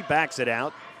left, but he backs it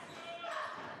out.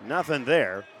 Nothing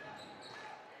there.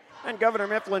 And Governor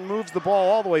Mifflin moves the ball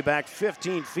all the way back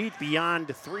 15 feet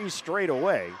beyond 3 straight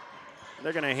away.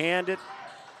 They're going to hand it.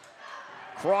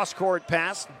 Cross-court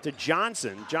pass to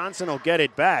Johnson. Johnson will get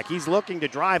it back. He's looking to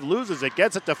drive, loses it,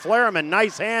 gets it to Flerman.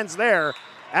 Nice hands there,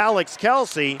 Alex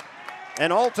Kelsey.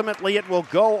 And ultimately it will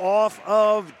go off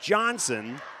of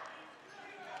Johnson.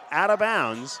 Out of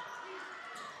bounds.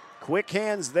 Quick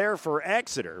hands there for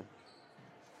Exeter.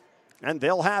 And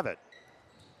they'll have it.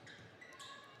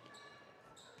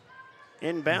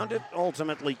 Inbounded.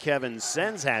 Ultimately, Kevin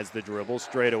Sens has the dribble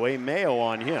straight away. Mayo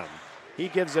on him. He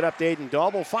gives it up to Aiden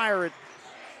Daubel. Fire it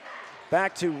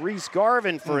back to Reese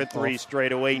Garvin for a 3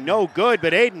 straight away. No good,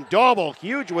 but Aiden Daubel,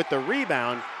 huge with the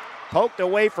rebound. Poked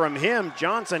away from him.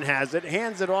 Johnson has it.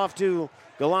 Hands it off to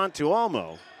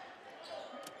Galantuomo.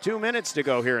 2 minutes to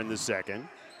go here in the second.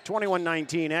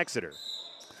 21-19 Exeter.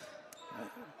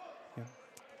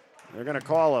 They're going to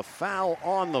call a foul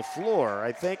on the floor.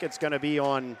 I think it's going to be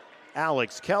on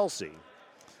Alex Kelsey.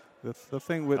 The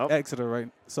thing with Exeter, right?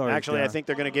 Sorry. Actually, I think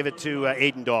they're going to give it to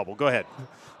Aiden Daubel. Go ahead.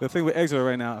 The thing with Exeter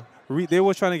right now, they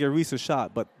were trying to get Reese a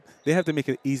shot, but they have to make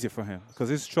it easier for him because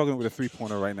he's struggling with a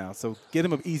 3-pointer right now. So get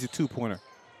him an easy 2-pointer.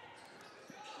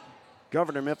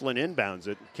 Governor Mifflin inbounds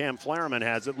it. Cam Flerman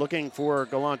has it. Looking for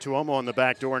Galantuomo on the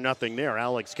back door. Nothing there.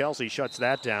 Alex Kelsey shuts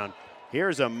that down.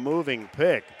 Here's a moving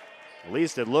pick. At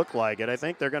least it looked like it. I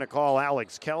think they're going to call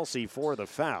Alex Kelsey for the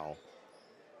foul.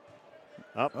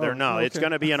 Up there, no. Okay. It's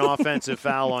going to be an offensive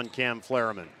foul on Cam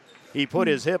Flerman. He put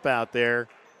his hip out there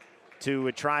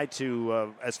to try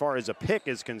to, as far as a pick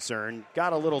is concerned,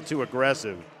 got a little too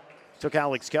aggressive. Took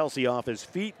Alex Kelsey off his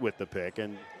feet with the pick,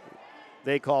 and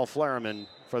they call Flerman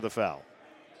for the foul.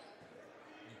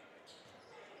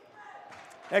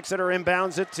 Exeter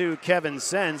inbounds it to Kevin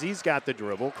Sens. He's got the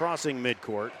dribble, crossing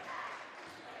midcourt.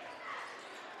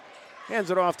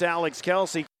 Hands it off to Alex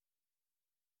Kelsey.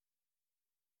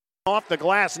 Off the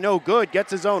glass, no good.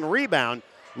 Gets his own rebound.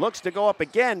 Looks to go up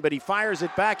again, but he fires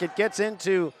it back. It gets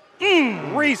into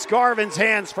Reese Garvin's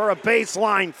hands for a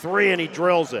baseline 3, and he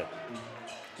drills it.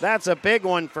 That's a big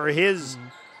one for his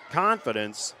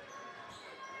confidence.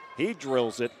 He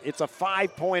drills it. It's a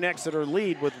 5-point Exeter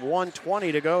lead with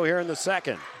 1:20 to go here in the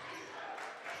second.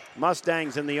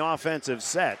 Mustangs in the offensive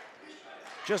set.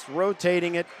 Just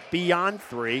rotating it beyond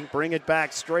 3. Bring it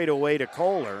back straight away to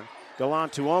Kohler.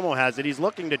 Galantuomo has it. He's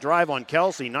looking to drive on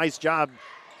Kelsey. Nice job,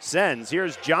 Sens.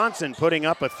 Here's Johnson putting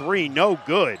up a 3. No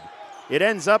good. It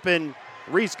ends up in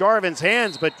Reese Garvin's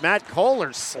hands, but Matt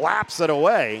Kohler slaps it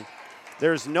away.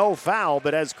 There's no foul,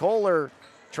 but as Kohler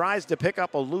tries to pick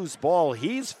up a loose ball,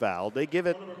 he's fouled. They give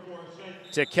it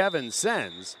to Kevin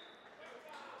Sens.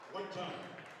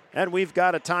 And we've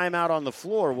got a timeout on the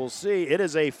floor. We'll see. It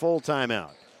is a full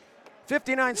timeout.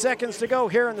 59 seconds to go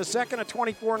here in the second, a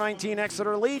 24-19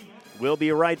 Exeter lead. We'll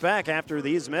be right back after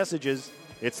these messages.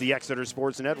 It's the Exeter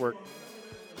Sports Network.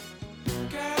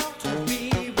 Girl, to be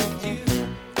with you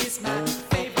is my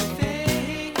favorite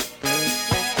thing.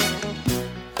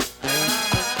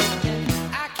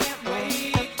 I can't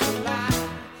wait till I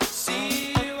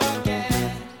see you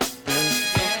again.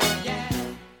 Yeah.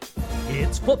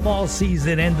 football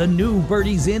season, and the new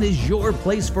Birdies Inn is your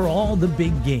place for all the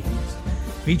big games.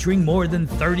 Featuring more than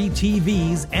 30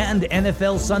 TVs and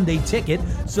NFL Sunday Ticket,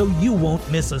 so you won't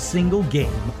miss a single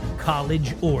game,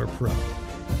 college or pro.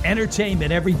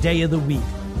 Entertainment every day of the week.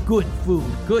 Good food,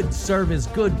 good service,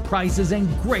 good prices, and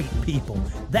great people.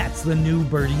 That's the new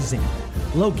Birdies Inn.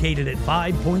 Located at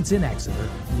 5 Points in Exeter,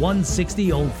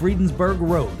 160 Old Friedensburg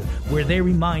Road, where they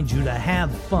remind you to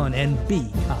have fun and be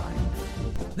kind.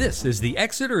 This is the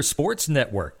Exeter Sports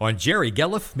Network on Jerry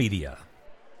Gelliff Media.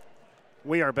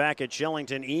 We are back at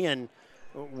Shillington. Ian,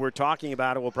 we're talking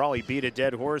about it. We'll probably beat a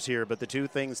dead horse here, but the two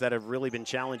things that have really been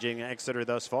challenging Exeter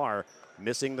thus far,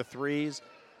 missing the threes,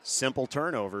 simple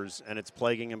turnovers, and it's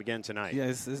plaguing them again tonight.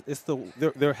 Yeah,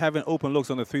 they're having open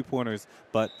looks on the three-pointers,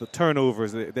 but the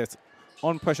turnovers, that's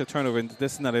on-pressure turnover, and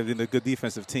this is not even a good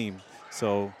defensive team.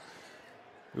 So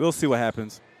we'll see what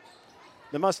happens.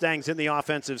 The Mustangs in the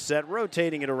offensive set,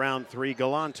 rotating it around three.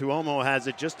 Galantuomo has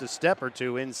it just a step or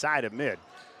two inside of mid.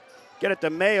 Get it to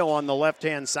Mayo on the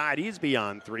left-hand side. He's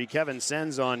beyond three. Kevin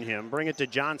Sens on him. Bring it to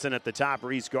Johnson at the top.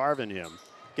 Reese Garvin him.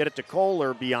 Get it to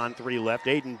Kohler beyond three left.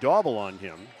 Aiden Dauble on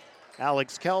him.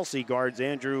 Alex Kelsey guards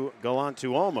Andrew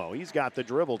Galantuomo. He's got the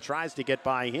dribble. Tries to get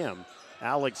by him.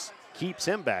 Alex keeps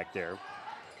him back there.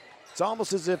 It's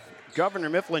almost as if Governor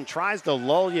Mifflin tries to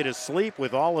lull you to sleep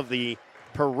with all of the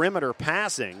perimeter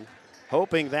passing,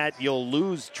 hoping that you'll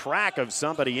lose track of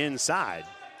somebody inside.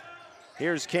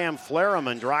 Here's Cam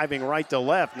Flaherman driving right to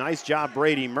left. Nice job,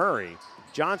 Brady Murray.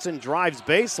 Johnson drives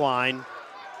baseline,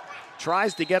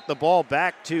 tries to get the ball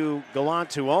back to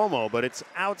Galantuomo, but it's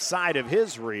outside of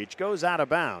his reach, goes out of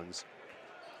bounds.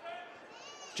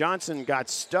 Johnson got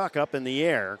stuck up in the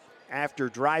air after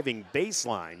driving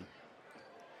baseline.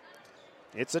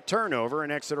 It's a turnover,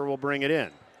 and Exeter will bring it in.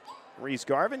 Reese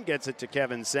Garvin gets it to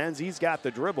Kevin Sens. He's got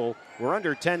the dribble. We're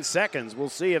under 10 seconds. We'll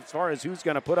see as far as who's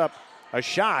going to put up a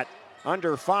shot.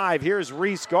 Under 5. Here's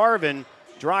Reese Garvin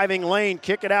driving lane.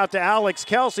 Kick it out to Alex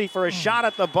Kelsey for a shot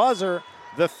at the buzzer.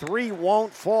 The three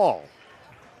won't fall.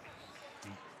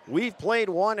 We've played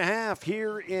one half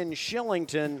here in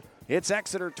Shillington. It's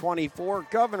Exeter 24,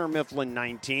 Governor Mifflin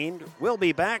 19. We'll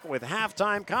be back with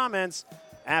halftime comments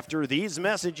after these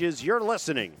messages. You're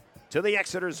listening to the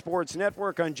Exeter Sports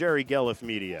Network on Jerry Gelliff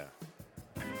Media.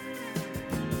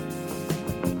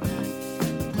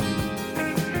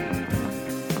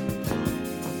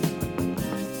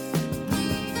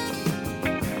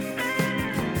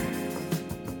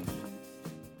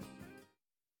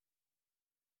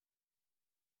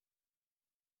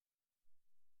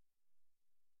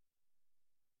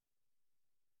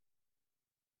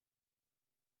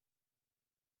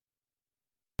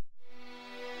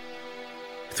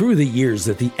 Through the years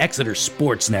that the Exeter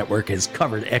Sports Network has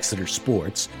covered Exeter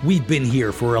sports, we've been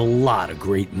here for a lot of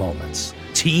great moments,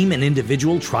 team and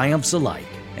individual triumphs alike,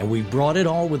 and we brought it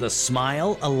all with a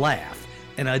smile, a laugh,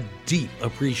 and a deep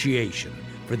appreciation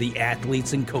for the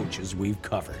athletes and coaches we've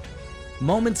covered.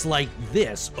 Moments like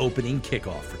this opening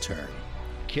kickoff return.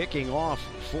 Kicking off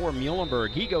for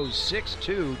Muhlenberg. He goes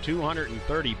 6'2",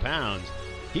 230 pounds.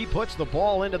 He puts the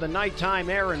ball into the nighttime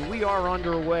air, and we are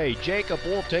underway. Jacob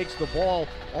Wolf takes the ball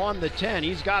on the 10.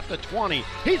 He's got the 20.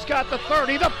 He's got the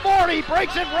 30. The 40.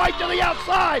 Breaks it right to the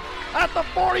outside. At the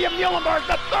 40 of Muhlenberg.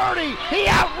 The 30. He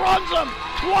outruns them.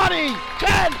 20,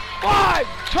 10, 5.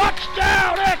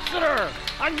 Touchdown, Exeter.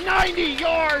 A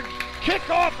 90-yard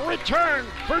kickoff return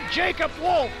for Jacob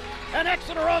Wolf. And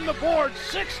Exeter on the board,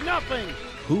 6-0.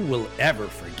 Who will ever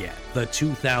forget the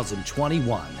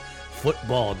 2021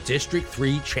 Football District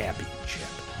 3 Championship?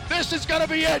 This is going to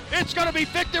be it. It's going to be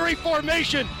victory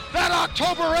formation. That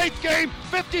October 8th game,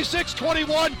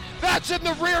 56-21, that's in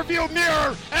the rearview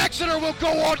mirror. Exeter will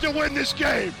go on to win this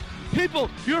game. People,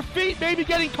 your feet may be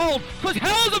getting cold because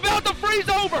hell is about to freeze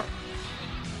over.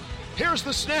 Here's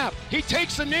the snap. He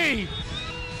takes a knee.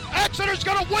 Exeter's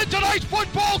going to win tonight's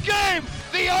football game.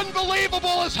 The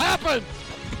unbelievable has happened.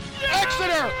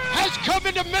 Exeter has come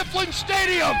into Mifflin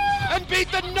Stadium and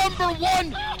beat the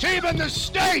 #1 team in the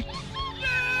state.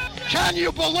 Can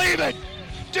you believe it?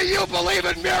 Do you believe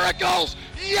in miracles?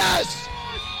 Yes!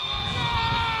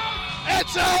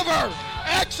 It's over.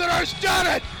 Exeter's done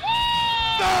it.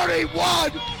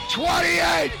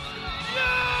 31-28.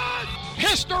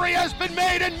 History has been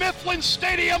made in Mifflin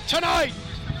Stadium tonight.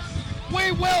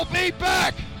 We will be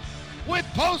back with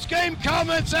post-game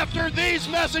comments after these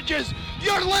messages.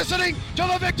 You're listening to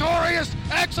the victorious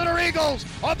Exeter Eagles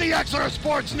on the Exeter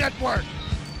Sports Network.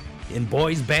 In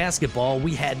boys basketball,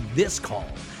 we had this call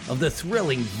of the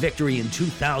thrilling victory in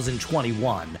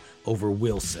 2021 over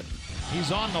Wilson.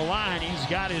 He's on the line. He's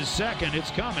got his second.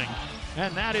 It's coming.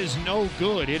 And that is no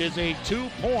good. It is a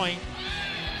 2-point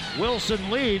Wilson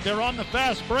lead. They're on the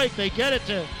fast break. They get it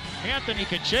to Anthony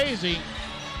Kachese.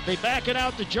 They back it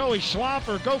out to Joey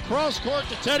Schlaffer. Go cross court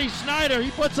to Teddy Snyder. He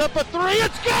puts up a three.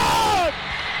 It's good!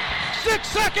 6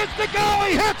 seconds to go.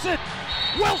 He hits it.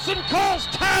 Wilson calls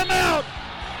timeout.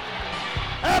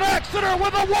 And Exeter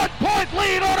with a 1-point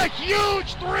lead on a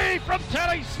huge three from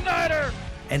Teddy Snyder.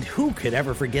 And who could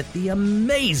ever forget the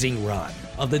amazing run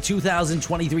of the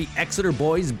 2023 Exeter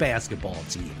boys basketball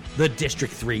team, the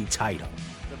District 3 title.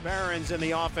 The Barons in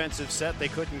the offensive set, they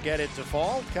couldn't get it to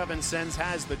fall. Kevin Sens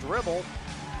has the dribble.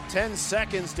 10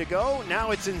 seconds to go.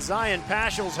 Now it's in Zion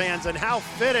Paschal's hands, and how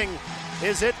fitting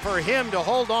is it for him to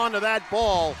hold on to that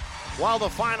ball while the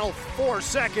final 4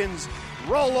 seconds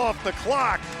roll off the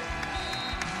clock.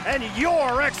 And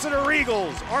your Exeter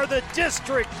Eagles are the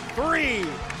District 3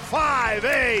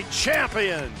 5A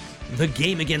champions. The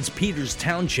game against Peters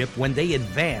Township when they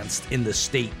advanced in the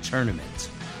state tournament.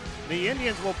 The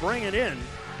Indians will bring it in.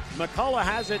 McCullough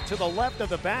has it to the left of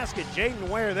the basket. Jaden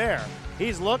Ware there.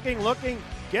 He's looking,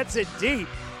 gets it deep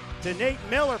to Nate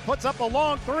Miller. Puts up a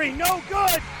long three. No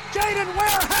good. Jaden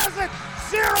Ware has it.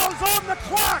 Zeros on the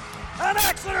clock. And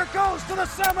Exeter goes to the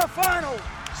semifinals.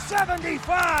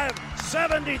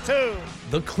 75-72.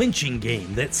 The clinching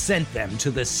game that sent them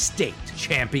to the state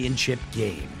championship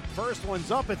game. First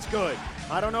one's up, it's good.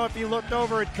 I don't know if you looked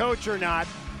over at Coach or not.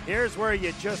 Here's where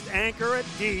you just anchor it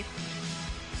deep.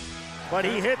 But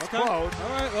he hits quote. All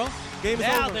right, well, game is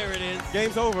over. Now there it is.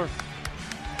 Game's over.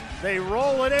 They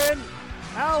roll it in.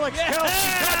 Alex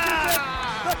Kelsey touches it.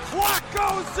 The clock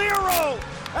goes 0.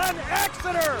 And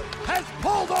Exeter has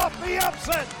pulled off the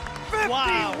upset.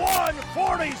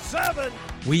 51-47.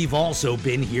 We've also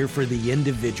been here for the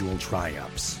individual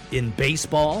triumphs. In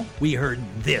baseball, we heard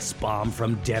this bomb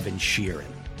from Devin Sheeran.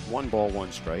 1 ball,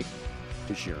 1 strike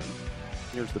to Sheeran.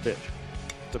 Here's the pitch.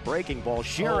 It's a breaking ball.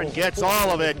 Sheeran gets all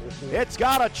of it. It's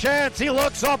got a chance. He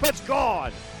looks up. It's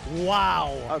gone.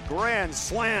 Wow. A grand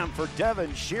slam for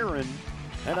Devin Sheeran.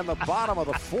 And in the bottom of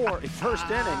the first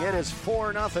inning, it is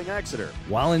 4-0 Exeter.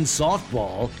 While in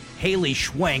softball, Haley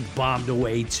Schwenk bombed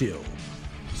away too.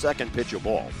 Second pitch of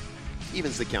ball.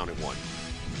 Evens the count at 1.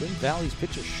 Twin Valley's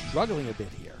pitcher struggling a bit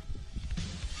here.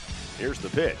 Here's the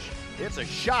pitch. It's a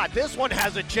shot. This one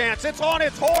has a chance. It's on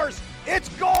its horse. It's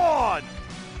gone.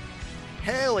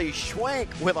 Haley Schwenk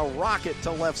with a rocket to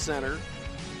left center.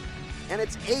 And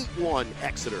it's 8-1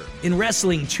 Exeter. In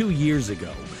wrestling 2 years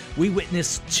ago, we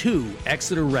witnessed 2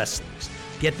 Exeter wrestlers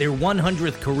get their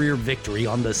 100th career victory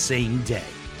on the same day.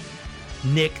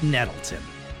 Nick Nettleton.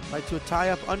 Right to a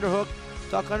tie-up underhook.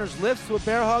 Duck Hunters lifts to a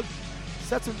bear hug.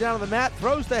 Sets him down on the mat.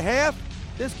 Throws the half.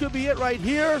 This could be it right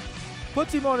here.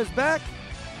 Puts him on his back.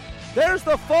 There's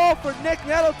the fall for Nick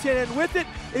Nettleton. And with it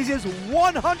is his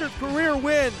 100th career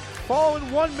win. Fall in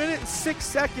 1 minute and 6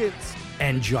 seconds.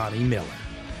 And Johnny Miller.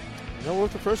 Miller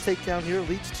with the first takedown here.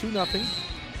 Leads 2-0.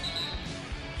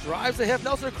 Drives the half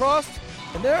Nelson across.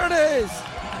 And there it is.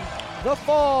 The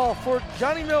fall for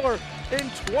Johnny Miller in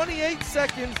 28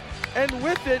 seconds. And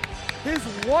with it, his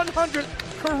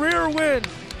 100th career win.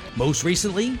 Most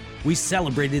recently, we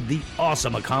celebrated the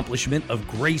awesome accomplishment of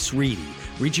Grace Reedy,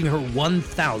 reaching her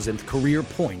 1,000th career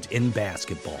point in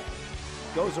basketball.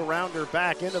 Goes around her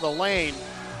back into the lane,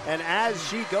 and as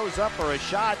she goes up for a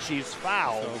shot, she's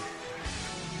fouled.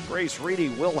 Grace Reedy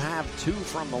will have 2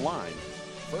 from the line.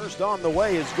 First on the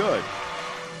way is good.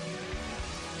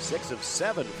 6 of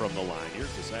 7 from the line.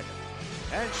 Here's the second.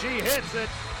 And she hits it,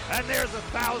 and there's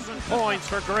 1,000 points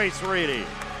for Grace Reedy.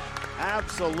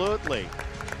 Absolutely.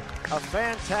 A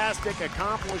fantastic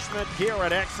accomplishment here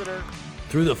at Exeter.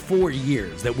 Through the 4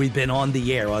 years that we've been on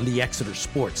the air on the Exeter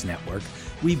Sports Network,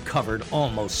 we've covered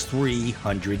almost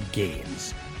 300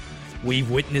 games. We've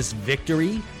witnessed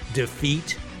victory,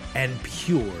 defeat, and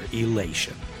pure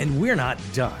elation. And we're not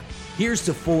done. Here's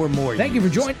to 4 more Thank years, you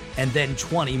for joining. and then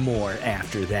 20 more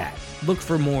after that. Look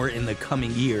for more in the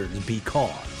coming years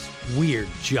because we're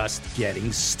just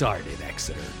getting started,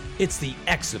 Exeter. It's the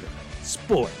Exeter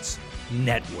Sports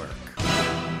Network.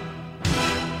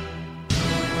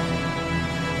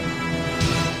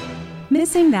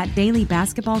 Missing that daily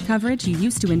basketball coverage you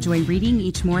used to enjoy reading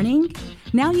each morning?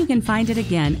 Now you can find it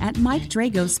again at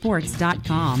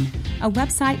MikeDragosports.com, a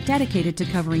website dedicated to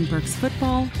covering Berks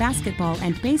football, basketball,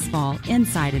 and baseball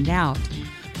inside and out.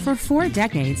 For 4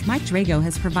 decades, Mike Drago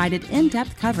has provided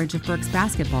in-depth coverage of Berks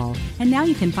basketball, and now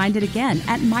you can find it again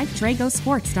at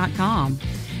MikeDragosports.com.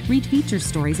 Read feature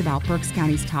stories about Berks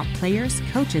County's top players,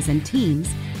 coaches, and teams,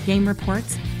 game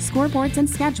reports, scoreboards and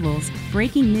schedules,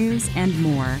 breaking news, and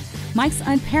more. Mike's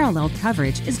unparalleled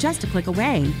coverage is just a click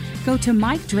away. Go to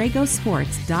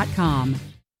MikeDragosports.com.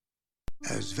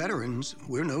 As veterans,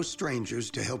 we're no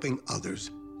strangers to helping others.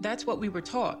 That's what we were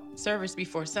taught, service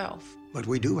before self. But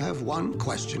we do have one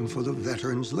question for the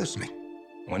veterans listening.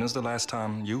 When was the last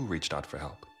time you reached out for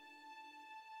help?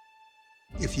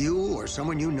 If you or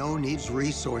someone you know needs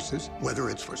resources,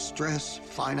 whether it's for stress,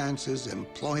 finances,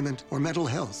 employment, or mental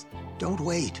health, don't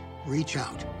wait. Reach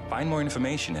out. Find more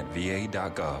information at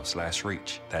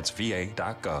va.gov/reach. That's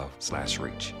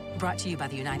va.gov/reach. Brought to you by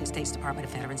the United States Department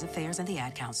of Veterans Affairs and the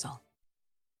Ad Council.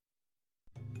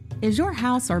 Is your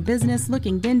house or business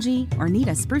looking dingy or need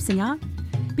a sprucing up?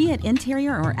 Be it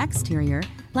interior or exterior,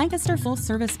 Lancaster Full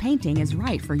Service Painting is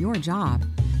right for your job.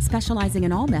 Specializing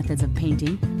in all methods of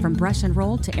painting, from brush and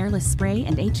roll to airless spray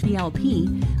and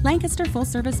HVLP, Lancaster Full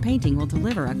Service Painting will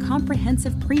deliver a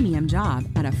comprehensive premium job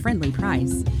at a friendly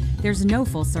price. There's no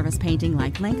full service painting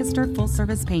like Lancaster Full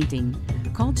Service Painting.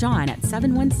 Call John at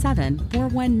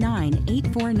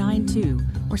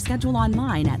 717-419-8492 or schedule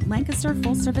online at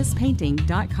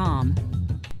lancasterfullservicepainting.com.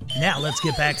 Now let's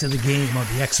get back to the game on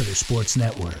the Exeter Sports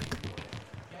Network.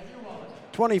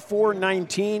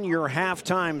 24-19, your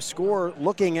halftime score.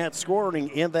 Looking at scoring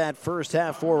in that first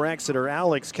half for Exeter,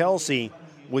 Alex Kelsey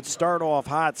would start off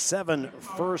hot, 7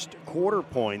 first quarter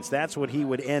points. That's what he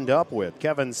would end up with.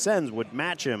 Kevin Sens would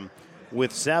match him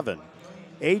with 7.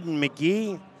 Aiden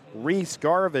McGee, Reese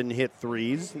Garvin hit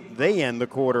threes. They end the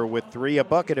quarter with 3, a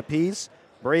bucket apiece.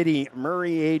 Brady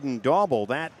Murray, Aiden Dauble,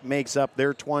 that makes up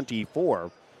their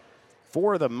 24.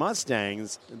 For the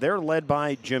Mustangs, they're led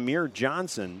by Jameer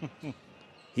Johnson.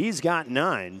 He's got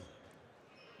 9.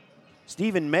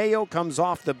 Stephen Mayo comes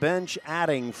off the bench,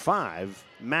 adding 5.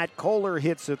 Matt Kohler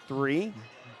hits a 3.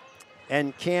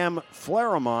 And Cam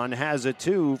Flaramon has a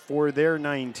 2 for their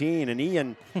 19. And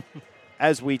Ian,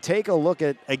 as we take a look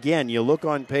at, again, you look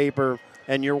on paper,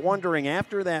 and you're wondering,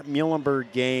 after that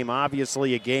Muhlenberg game,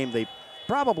 obviously a game they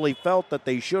probably felt that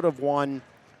they should have won,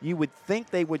 you would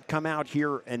think they would come out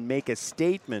here and make a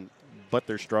statement, but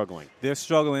they're struggling. They're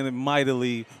struggling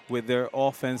mightily with their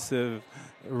offensive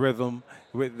rhythm,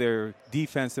 with their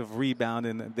defensive rebound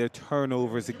and their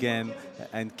turnovers again,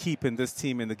 and keeping this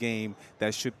team in the game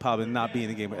that should probably not be in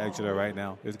the game with Exeter right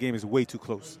now. This game is way too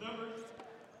close.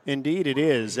 Indeed it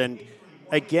is. And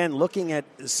again, looking at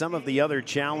some of the other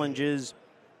challenges,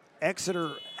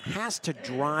 Exeter has to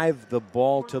drive the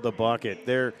ball to the bucket.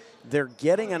 They're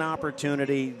getting an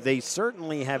opportunity. They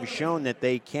certainly have shown that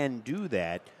they can do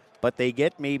that, but they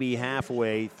get maybe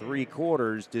halfway, 3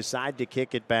 quarters, decide to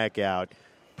kick it back out.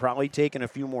 Probably taking a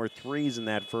few more threes in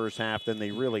that first half than they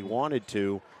really wanted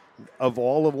to. Of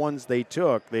all the ones they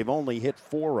took, they've only hit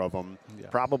 4 of them. Yeah.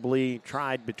 Probably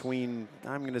tried between,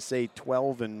 I'm going to say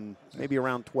 12 and maybe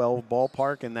around 12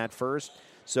 ballpark in that first.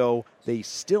 So they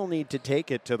still need to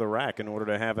take it to the rack in order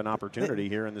to have an opportunity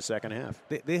here in the second half.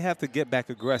 They have to get back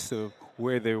aggressive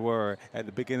where they were at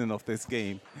the beginning of this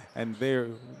game. And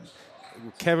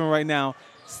Kevin right now,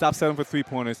 stop settling for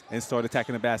 3-pointers and start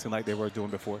attacking the basket like they were doing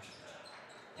before.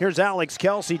 Here's Alex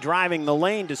Kelsey driving the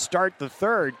lane to start the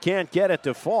third. Can't get it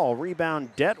to fall.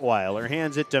 Rebound Detweiler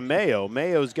hands it to Mayo.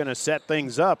 Mayo's going to set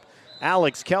things up.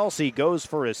 Alex Kelsey goes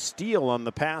for a steal on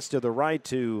the pass to the right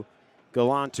to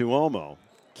Galantuomo.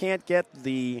 Can't get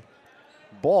the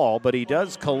ball, but he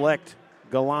does collect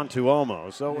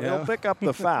Galantuomo. So he'll pick up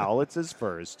the foul. It's his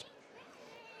first.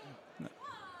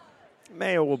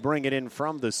 Mayo will bring it in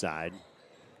from the side.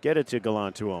 Get it to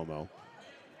Galantuomo.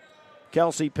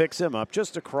 Kelsey picks him up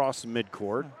just across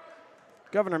midcourt.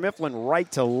 Governor Mifflin right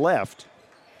to left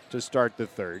to start the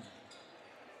third.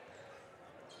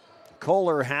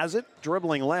 Kohler has it,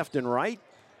 dribbling left and right.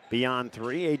 Beyond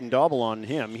 3, Aiden Dauble on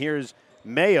him. Here's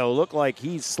Mayo, looked like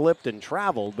he's slipped and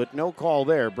traveled, but no call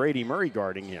there. Brady Murray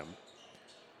guarding him.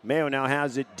 Mayo now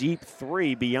has it deep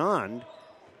 3 beyond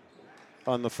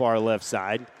on the far left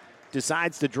side.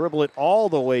 Decides to dribble it all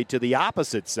the way to the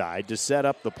opposite side to set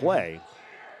up the play.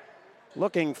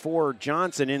 Looking for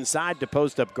Johnson inside to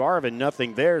post up Garvin.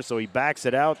 Nothing there, so he backs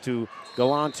it out to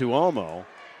Galantuomo.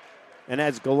 And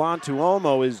as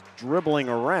Galantuomo is dribbling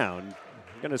around,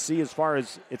 going to see as far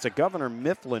as it's a Governor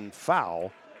Mifflin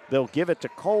foul. They'll give it to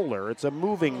Kohler. It's a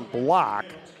moving block.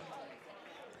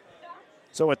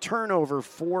 So a turnover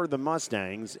for the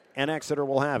Mustangs, and Exeter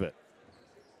will have it.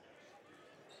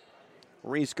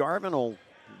 Reese Garvin will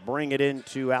bring it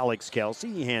into Alex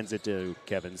Kelsey. He hands it to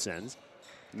Kevin Sens.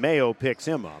 Mayo picks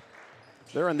him up.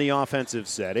 They're in the offensive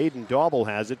set. Aiden Dauble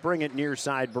has it. Bring it near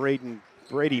side.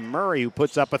 Brady Murray, who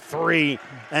puts up a 3,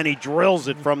 and he drills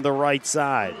it from the right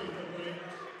side.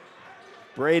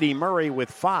 Brady Murray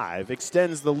with 5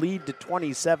 extends the lead to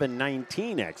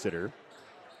 27-19 Exeter.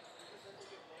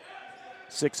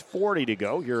 6:40 to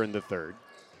go here in the third.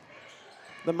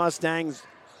 The Mustangs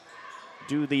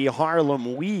do the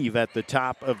Harlem weave at the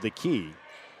top of the key.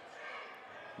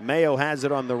 Mayo has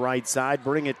it on the right side.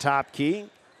 Bring it top key.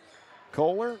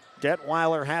 Kohler.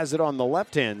 Detweiler has it on the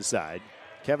left-hand side.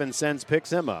 Kevin Sens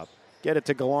picks him up. Get it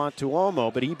to Gallant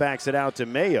Tuomo, but he backs it out to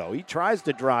Mayo. He tries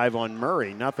to drive on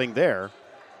Murray. Nothing there.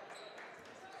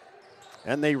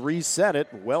 And they reset it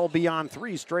well beyond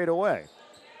 3 straight away.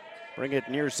 Bring it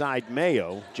near side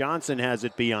Mayo. Johnson has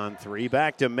it beyond 3.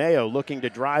 Back to Mayo looking to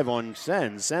drive on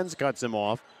Sens. Sens cuts him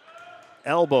off.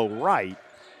 Elbow right.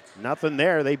 Nothing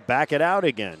there. They back it out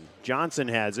again. Johnson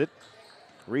has it.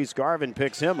 Reese Garvin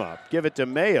picks him up. Give it to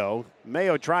Mayo.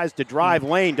 Mayo tries to drive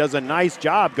lane. Does a nice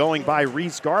job going by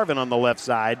Reese Garvin on the left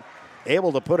side.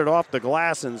 Able to put it off the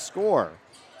glass and score.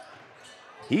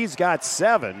 He's got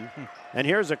 7. And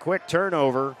here's a quick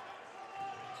turnover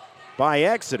by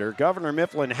Exeter. Governor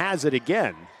Mifflin has it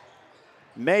again.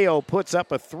 Mayo puts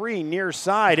up a 3 near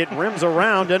side. It rims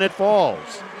around and it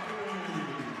falls.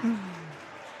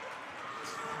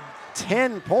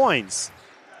 10 points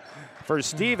for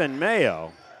Stephen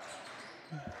Mayo.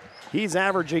 He's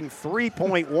averaging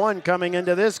 3.1 coming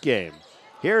into this game.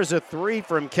 Here's a 3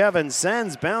 from Kevin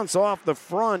Sens. Bounce off the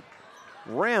front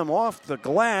rim, off the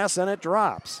glass, and it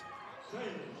drops.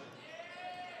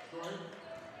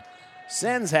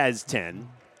 Sens has 10,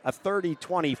 a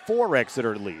 30-24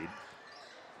 Exeter lead.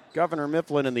 Governor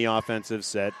Mifflin in the offensive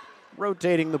set,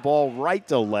 rotating the ball right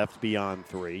to left beyond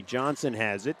 3. Johnson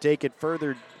has it. Take it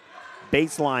further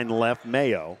baseline left,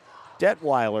 Mayo.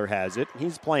 Detweiler has it.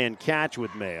 He's playing catch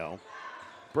with Mayo.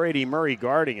 Brady Murray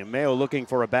guarding him. Mayo looking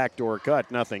for a backdoor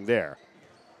cut. Nothing there.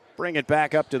 Bring it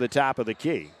back up to the top of the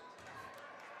key.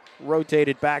 Rotate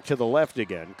it back to the left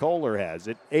again. Kohler has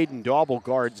it. Aiden Dauble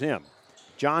guards him.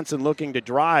 Johnson looking to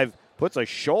drive. Puts a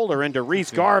shoulder into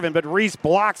Reese Garvin, but Reese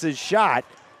blocks his shot.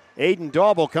 Aiden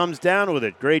Dauble comes down with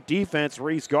it. Great defense,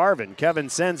 Reese Garvin. Kevin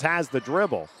Sens has the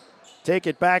dribble. Take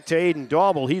it back to Aiden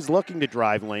Dauble. He's looking to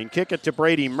drive lane. Kick it to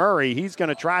Brady Murray. He's going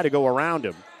to try to go around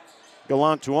him.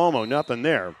 Gallant Tuomo, nothing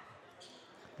there.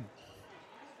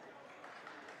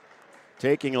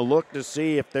 Taking a look to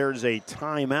see if there's a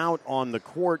timeout on the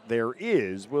court. There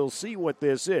is. We'll see what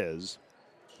this is.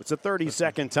 It's a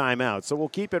 30-second timeout, so we'll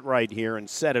keep it right here and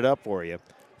set it up for you.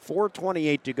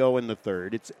 4:28 to go in the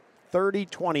third. It's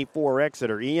 30-24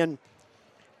 Exeter. Ian,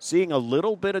 seeing a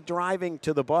little bit of driving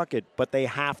to the bucket, but they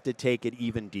have to take it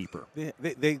even deeper.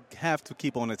 They have to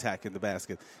keep on attacking the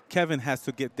basket. Kevin has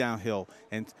to get downhill,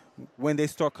 and when they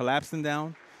start collapsing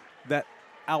down, that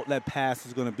outlet pass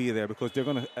is going to be there because they're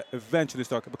going to eventually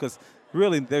start. Because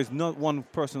really, there's not one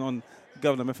person on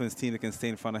Governor Mifflin's team that can stay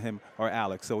in front of him or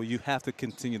Alex. So you have to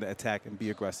continue to attack and be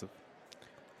aggressive.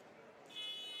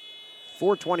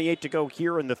 4:28 to go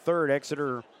here in the third.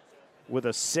 Exeter with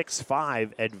a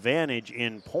 6-5 advantage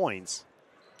in points.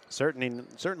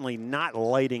 Certainly not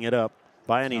lighting it up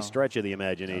by any stretch of the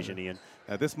imagination, Ian.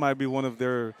 This might be one of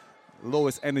their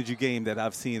lowest energy game that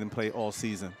I've seen them play all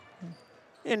season.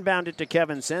 Inbound it to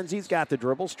Kevin Sens. He's got the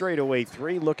dribble. Straightaway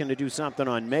 3, looking to do something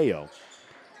on Mayo.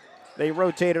 They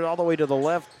rotate it all the way to the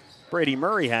left. Brady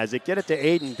Murray has it. Get it to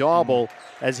Aiden Dauble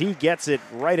as he gets it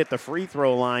right at the free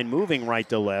throw line, moving right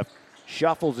to left.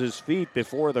 Shuffles his feet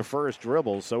before the first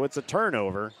dribble, so it's a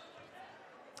turnover.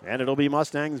 And it'll be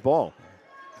Mustangs ball.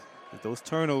 Those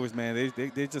turnovers, man,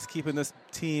 they're just keeping this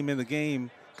team in the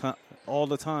game all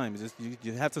the time.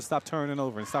 You have to stop turning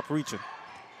over and stop reaching.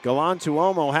 Gallant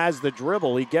Tuomo has the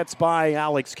dribble. He gets by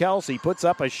Alex Kelsey, puts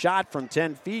up a shot from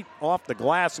 10 feet off the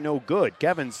glass, no good.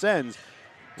 Kevin Sens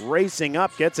racing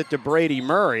up, gets it to Brady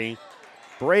Murray.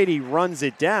 Brady runs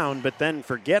it down, but then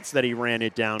forgets that he ran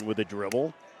it down with a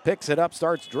dribble. Picks it up,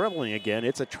 starts dribbling again.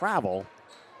 It's a travel.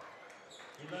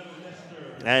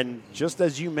 And just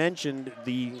as you mentioned,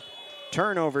 the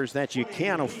turnovers that you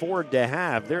can't afford to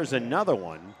have, there's another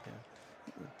one.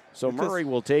 So Murray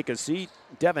will take a seat.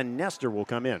 Devin Nestor will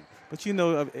come in. But you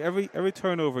know, every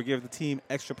turnover gives the team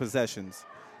extra possessions,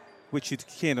 which you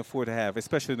can't afford to have,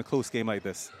 especially in a close game like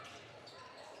this.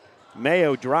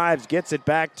 Mayo drives, gets it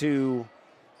back to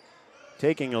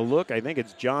taking a look. I think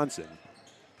it's Johnson.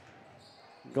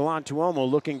 Gallant Tuomo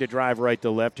looking to drive right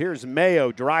to left. Here's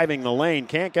Mayo driving the lane.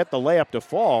 Can't get the layup to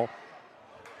fall.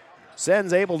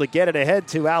 Sens able to get it ahead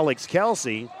to Alex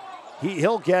Kelsey.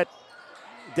 He'll get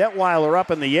Detweiler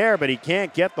up in the air, but he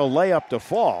can't get the layup to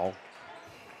fall.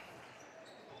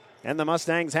 And the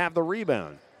Mustangs have the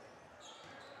rebound.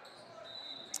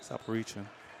 Stop reaching.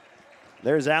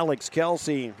 There's Alex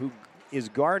Kelsey, who is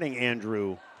guarding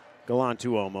Andrew Gallant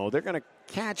Tuomo. They're going to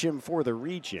catch him for the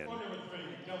reach-in.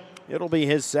 It'll be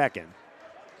his second.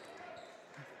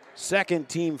 Second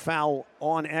team foul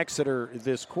on Exeter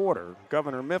this quarter.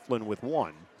 Governor Mifflin with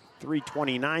 1.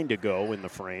 3:29 to go in the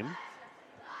frame.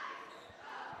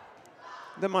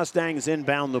 The Mustangs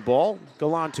inbound the ball.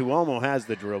 Galantuomo has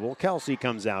the dribble. Kelsey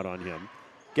comes out on him.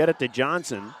 Get it to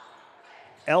Johnson.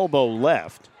 Elbow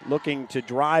left. Looking to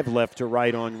drive left to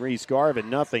right on Reese Garvin.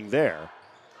 Nothing there.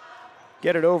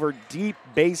 Get it over deep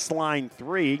baseline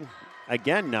three.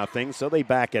 Again, nothing, so they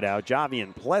back it out.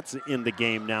 Javian Pletz in the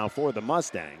game now for the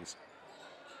Mustangs.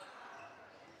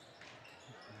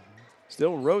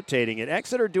 Still rotating it.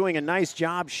 Exeter doing a nice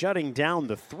job shutting down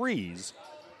the threes.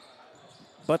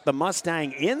 But the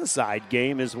Mustang inside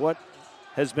game is what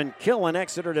has been killing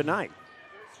Exeter tonight.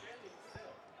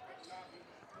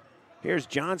 Here's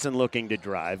Johnson looking to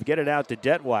drive. Get it out to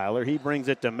Detweiler. He brings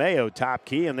it to Mayo, top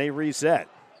key, and they reset.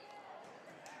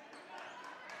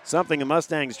 Something the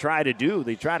Mustangs try to do.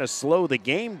 They try to slow the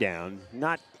game down,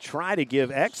 not try to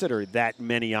give Exeter that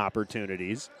many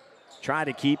opportunities. Try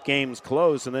to keep games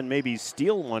close and then maybe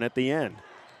steal one at the end.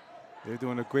 They're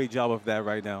doing a great job of that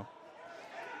right now.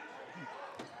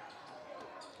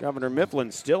 Governor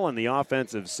Mifflin still in the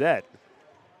offensive set.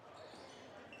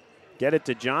 Get it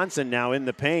to Johnson now in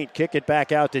the paint. Kick it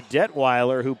back out to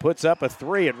Detweiler, who puts up a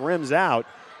three. It rims out.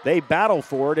 They battle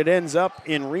for it. It ends up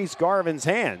in Reese Garvin's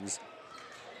hands.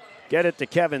 Get it to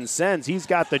Kevin Sens. He's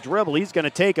got the dribble. He's going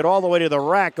to take it all the way to the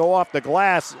rack, go off the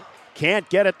glass. Can't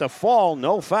get it to fall.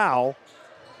 No foul.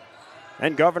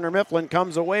 And Governor Mifflin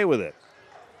comes away with it.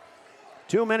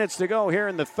 2 minutes to go here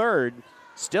in the third.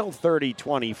 Still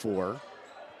 30-24.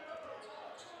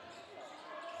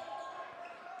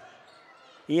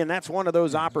 Ian, that's one of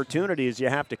those opportunities you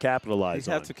have to capitalize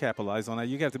on. You have to capitalize on that.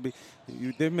 You have to be.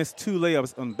 They missed 2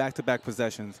 layups on back-to-back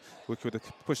possessions, which would have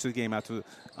pushed the game out to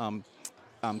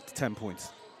 10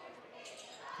 points.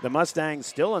 The Mustangs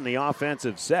still in the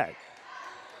offensive set.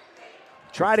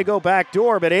 Try to go back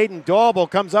door, but Aiden Daubel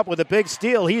comes up with a big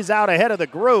steal. He's out ahead of the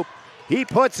group. He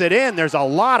puts it in. There's a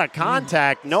lot of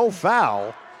contact, no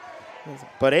foul.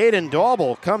 But Aiden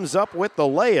Daubel comes up with the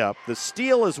layup, the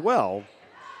steal as well.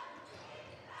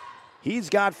 He's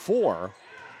got 4.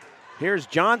 Here's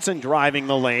Johnson driving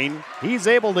the lane. He's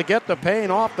able to get the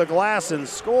paint off the glass and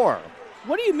score.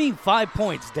 What do you mean 5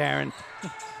 points, Darren?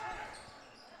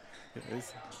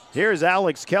 Here's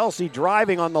Alex Kelsey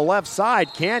driving on the left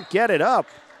side. Can't get it up.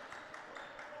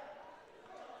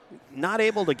 Not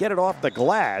able to get it off the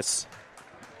glass.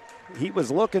 He was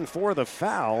looking for the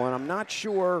foul, and I'm not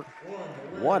sure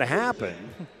what happened.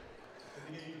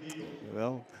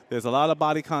 Well, there's a lot of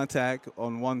body contact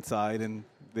on one side, and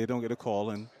they don't get a call.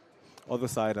 And other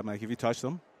side, I'm like, if you touch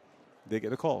them, they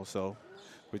get a call. So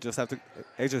we just have to,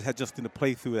 Exeter just need to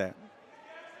play through that.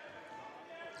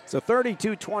 So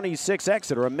 32-26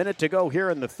 Exeter, a minute to go here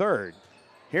in the third.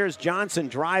 Here's Johnson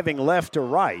driving left to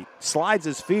right. Slides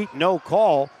his feet, no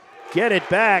call. Get it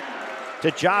back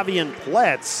to Javian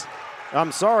Pletz.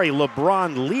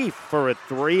 LeBron Leaf for a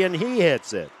three, and he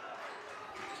hits it.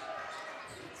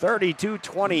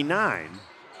 32-29.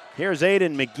 Here's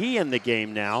Aiden McGee in the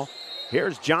game now.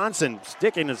 Here's Johnson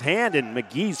sticking his hand in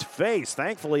McGee's face.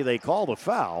 Thankfully, they called a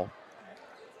foul.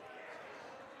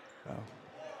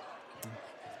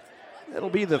 It'll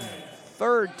be the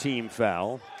third team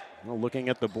foul. Well, looking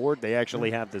at the board, they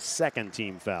actually have the second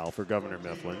team foul for Governor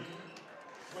Mifflin.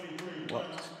 Well,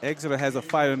 Exeter has a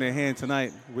fight on their hand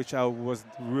tonight, which I was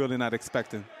really not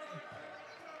expecting.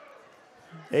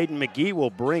 Aiden McGee will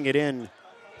bring it in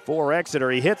for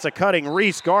Exeter. He hits a cutting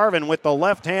Reese Garvin with the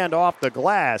left hand off the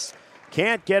glass.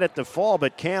 Can't get it to fall,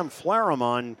 but Cam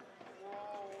Flaramon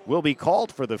will be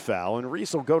called for the foul, and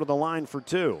Reese will go to the line for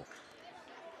 2.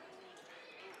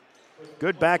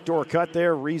 Good backdoor cut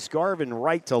there. Reese Garvin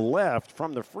right to left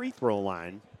from the free throw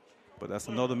line. But that's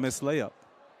another missed layup.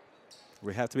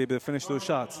 We have to be able to finish those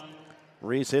shots.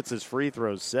 Reese hits his free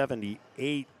throws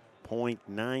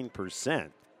 78.9%.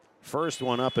 First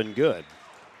one up and good.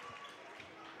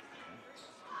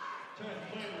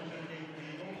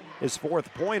 His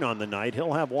 4th point on the night.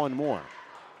 He'll have one more.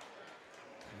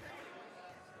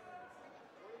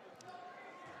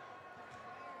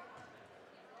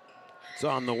 It's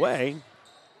on the way.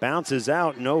 Bounces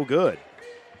out, no good.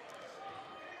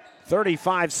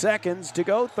 35 seconds to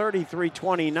go,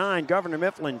 33-29. Governor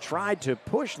Mifflin tried to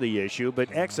push the issue,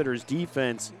 but Exeter's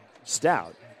defense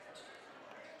stout.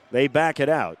 They back it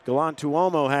out.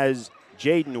 Galantuomo has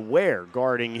Jaden Ware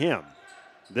guarding him.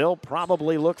 They'll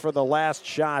probably look for the last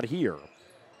shot here.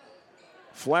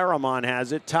 Flaramon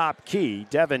has it, top key.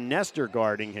 Devin Nestor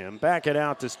guarding him. Back it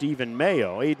out to Stephen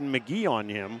Mayo. Aiden McGee on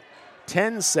him.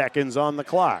 10 seconds on the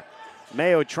clock.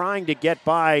 Mayo trying to get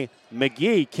by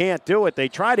McGee. Can't do it. They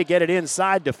try to get it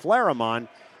inside to Flaramon.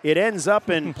 It ends up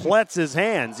in Pletz's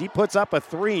hands. He puts up a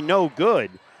three, no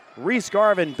good. Reese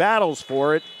Garvin battles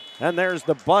for it, and there's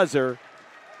the buzzer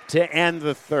to end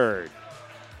the third.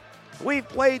 We've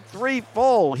played 3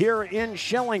 full here in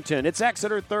Shillington. It's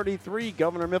Exeter 33,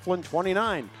 Governor Mifflin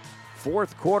 29.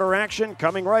 Fourth quarter action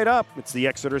coming right up. It's the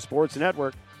Exeter Sports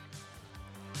Network.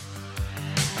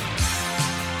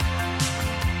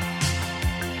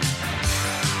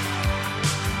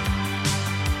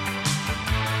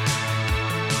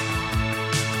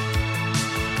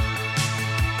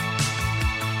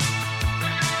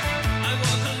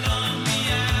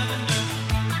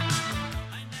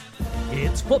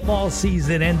 It's football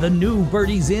season, and the new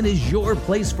Birdies Inn is your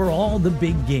place for all the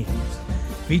big games.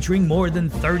 Featuring more than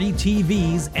 30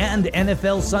 TVs and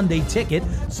NFL Sunday Ticket,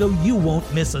 so you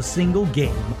won't miss a single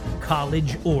game,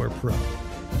 college or pro.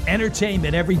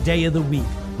 Entertainment every day of the week.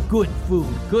 Good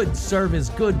food, good service,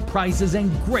 good prices,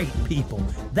 and great people.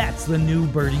 That's the new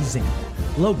Birdies Inn.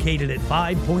 Located at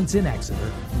 5 Points in Exeter,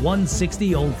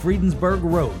 160 Old Friedensburg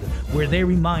Road, where they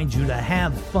remind you to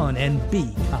have fun and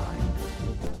be kind.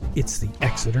 It's the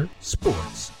Exeter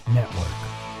Sports Network.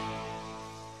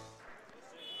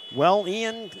 Well,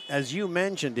 Ian, as you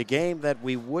mentioned, a game that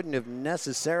we wouldn't have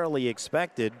necessarily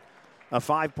expected. A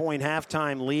 5-point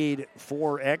halftime lead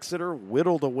for Exeter,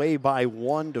 whittled away by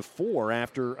 1-4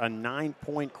 after a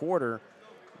 9-point quarter.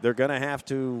 They're going to have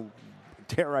to,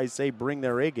 dare I say, bring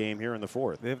their A game here in the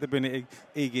fourth. They have to bring the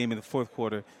A game in the fourth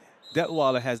quarter.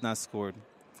 Detweiler has not scored.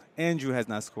 Andrew has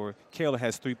not scored. Kayla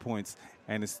has 3 points,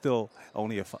 and it's still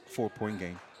only a 4-point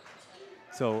game.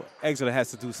 So Exeter has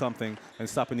to do something in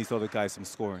stopping these other guys from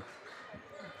scoring.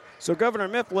 So Governor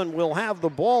Mifflin will have the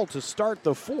ball to start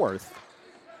the fourth.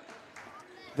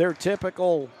 Their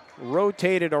typical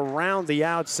rotated around the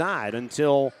outside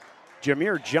until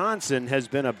Jameer Johnson has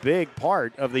been a big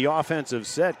part of the offensive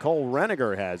set. Cole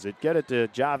Reniger has it. Get it to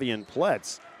Javian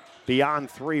Pletz beyond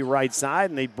 3 right side,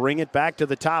 and they bring it back to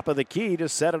the top of the key to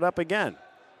set it up again.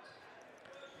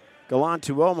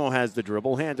 Galantuomo has the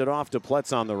dribble, hand it off to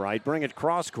Pletz on the right, bring it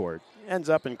cross court. Ends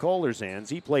up in Kohler's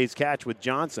hands. He plays catch with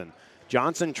Johnson.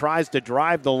 Johnson tries to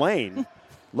drive the lane.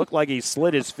 Looked like he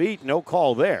slid his feet, no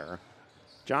call there.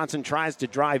 Johnson tries to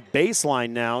drive baseline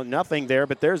now, nothing there,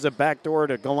 but there's a backdoor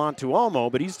to Galantuomo,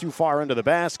 but he's too far into the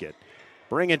basket.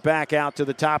 Bring it back out to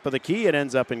the top of the key. It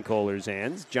ends up in Kohler's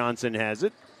hands. Johnson has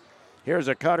it. Here's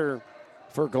a cutter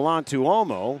for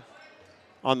Galantuomo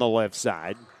on the left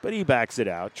side, but he backs it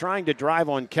out. Trying to drive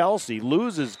on Kelsey,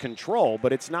 loses control,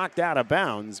 but it's knocked out of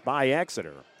bounds by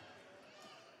Exeter.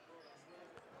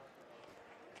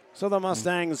 So the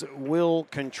Mustangs will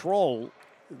control.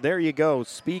 There you go.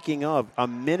 Speaking of, a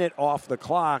minute off the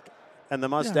clock, and the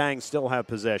Mustangs still have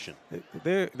possession.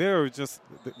 They're just,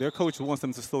 their coach wants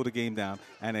them to slow the game down,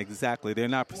 and exactly. They're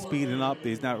not speeding up.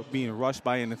 They're not being rushed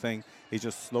by anything. They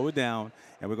just slow it down,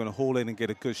 and we're going to hold it and get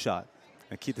a good shot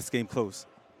and keep this game close.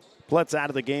 Pletz out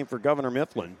of the game for Governor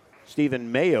Mifflin.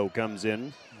 Stephen Mayo comes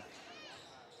in.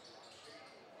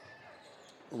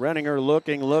 Reniger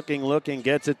looking,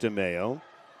 gets it to Mayo.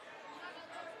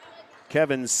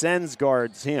 Kevin Sens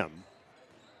guards him.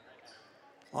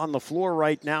 On the floor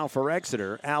right now for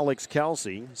Exeter, Alex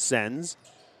Kelsey, Sens,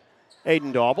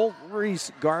 Aiden Dauble,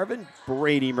 Reese Garvin,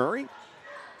 Brady Murray.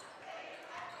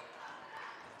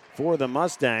 For the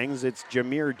Mustangs, it's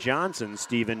Jameer Johnson,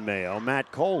 Stephen Mayo,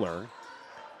 Matt Kohler,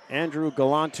 Andrew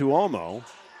Galantuomo,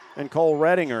 and Cole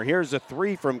Redinger. Here's a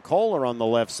 3 from Kohler on the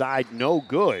left side, no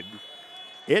good.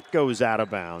 It goes out of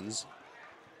bounds,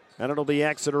 and it'll be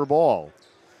Exeter ball.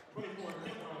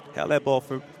 Held that ball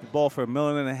for $1.5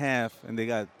 million, and they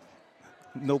got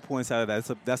no points out of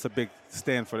that. That's a big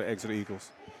stand for the Exeter Eagles.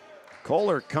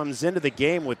 Kohler comes into the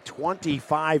game with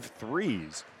 25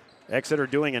 threes. Exeter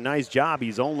doing a nice job.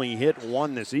 He's only hit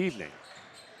 1 this evening.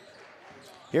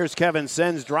 Here's Kevin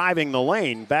Sens driving the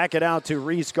lane. Back it out to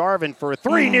Reese Garvin for a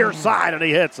 3 near side, and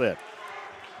he hits it.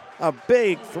 A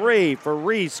big 3 for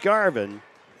Reese Garvin.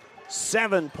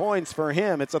 7 points for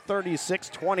him. It's a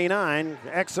 36-29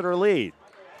 Exeter lead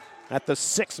at the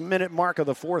 6-minute mark of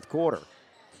the fourth quarter.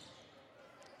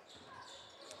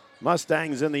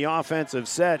 Mustangs in the offensive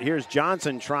set. Here's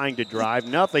Johnson trying to drive.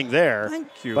 Nothing there.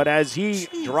 Thank you. But as he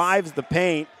drives the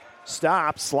paint,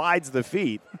 stops, slides the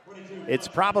feet, it's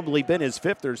probably been his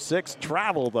 5th or 6th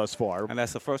travel thus far. And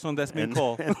that's the first one that's been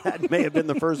called. And that may have been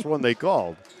the first one they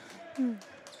called.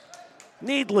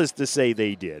 Needless to say,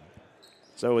 they did.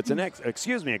 So it's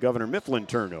a Governor Mifflin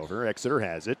turnover. Exeter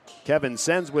has it. Kevin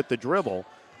Sens with the dribble.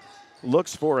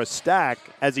 Looks for a stack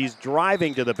as he's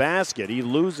driving to the basket. He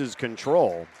loses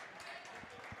control.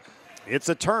 It's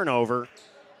a turnover.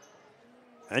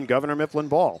 And Governor Mifflin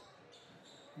ball.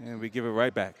 And we give it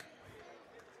right back.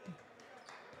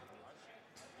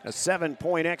 A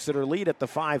 7-point Exeter lead at the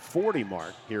 5:40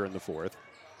 mark here in the fourth.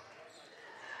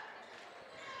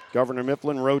 Governor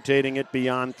Mifflin rotating it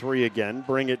beyond 3 again.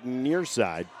 Bring it near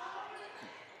side.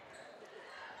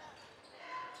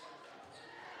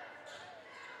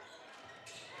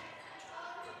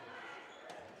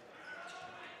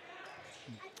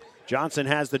 Johnson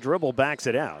has the dribble, backs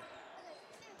it out.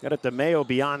 Got it to Mayo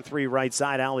beyond 3 right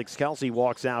side. Alex Kelsey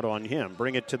walks out on him.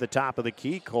 Bring it to the top of the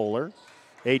key. Kohler.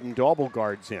 Aiden Daubel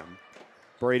guards him.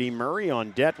 Brady Murray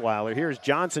on Detweiler. Here's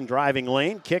Johnson driving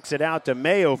lane. Kicks it out to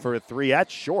Mayo for a 3.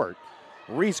 That's short.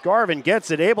 Reese Garvin gets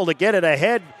it, able to get it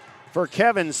ahead for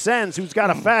Kevin Sens, who's got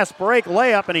a fast break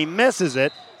layup, and he misses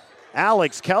it.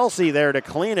 Alex Kelsey there to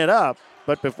clean it up,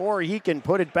 but before he can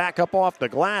put it back up off the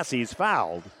glass, he's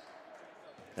fouled.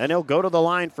 And he'll go to the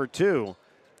line for 2.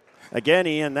 Again,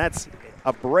 Ian, that's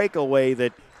a breakaway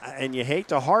that, and you hate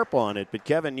to harp on it, but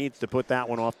Kevin needs to put that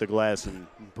one off the glass and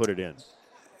put it in.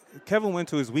 Kevin went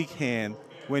to his weak hand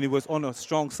when he was on the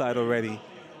strong side already,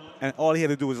 and all he had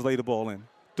to do was lay the ball in.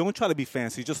 Don't try to be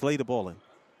fancy, just lay the ball in.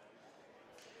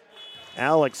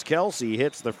 Alex Kelsey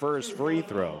hits the first free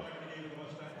throw.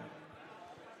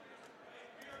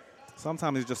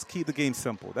 Sometimes it's just keep the game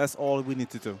simple. That's all we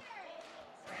need to do.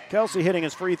 Kelsey hitting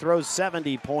his free throws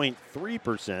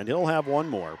 70.3%. He'll have one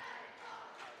more.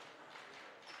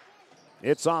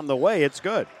 It's on the way. It's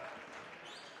good.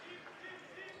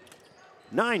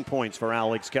 9 points for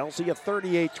Alex Kelsey, a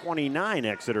 38-29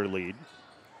 Exeter lead.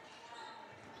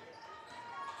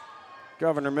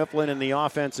 Governor Mifflin in the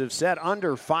offensive set.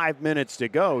 Under 5 minutes to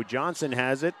go. Johnson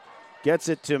has it. Gets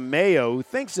it to Mayo.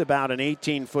 Thinks about an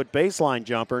 18-foot baseline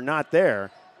jumper. Not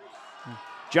there.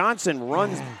 Johnson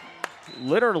runs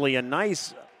literally a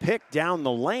nice pick down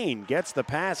the lane. Gets the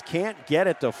pass. Can't get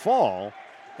it to fall.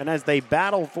 And as they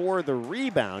battle for the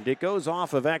rebound, it goes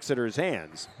off of Exeter's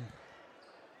hands.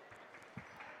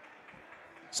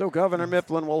 So Governor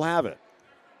Mifflin will have it.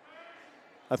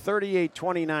 A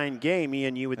 38-29 game,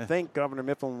 Ian, you would think Governor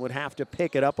Mifflin would have to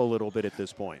pick it up a little bit at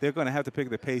this point. They're going to have to pick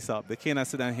the pace up. They cannot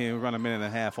sit down here and run a minute and a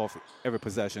half off every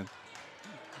possession.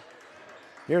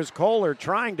 Here's Kohler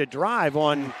trying to drive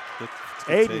on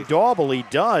Aiden Daubel. He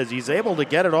does. He's able to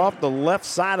get it off the left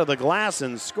side of the glass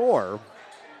and score.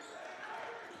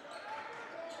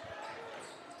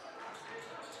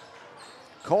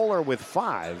 Kohler with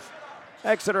 5.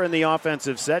 Exeter in the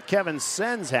offensive set. Kevin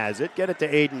Sens has it. Get it to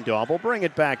Aiden Daubel. Bring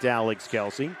it back to Alex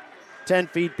Kelsey. 10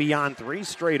 feet beyond 3,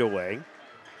 straight away.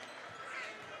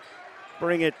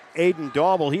 Bring it, Aiden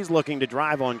Daubel. He's looking to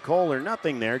drive on Kohler.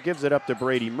 Nothing there. Gives it up to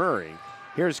Brady Murray.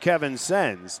 Here's Kevin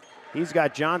Sens. He's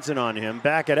got Johnson on him.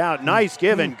 Back it out. Nice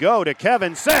give and go to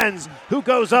Kevin Sens, who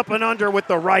goes up and under with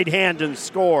the right hand and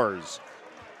scores.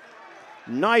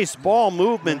 Nice ball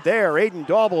movement there. Aiden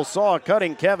Daubel saw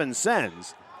cutting Kevin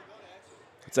Sens.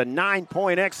 It's a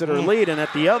 9-point Exeter lead, and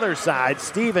at the other side,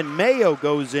 Stephen Mayo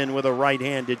goes in with a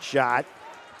right-handed shot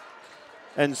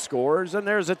and scores, and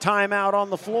there's a timeout on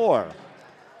the floor.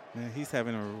 Yeah, he's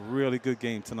having a really good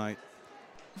game tonight.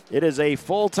 It is a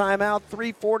full timeout,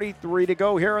 3:43 to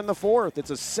go here in the fourth. It's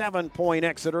a 7-point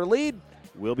Exeter lead.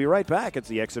 We'll be right back. It's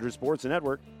the Exeter Sports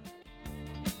Network.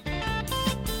 You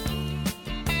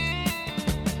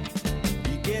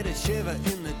get a shiver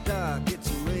in the dark, it's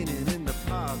raining in the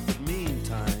park, but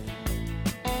meantime,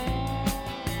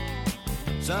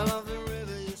 sound of the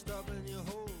river, you stop and you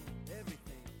hold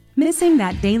everything. Missing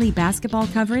that daily basketball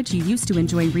coverage you used to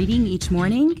enjoy reading each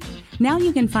morning? Now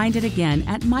you can find it again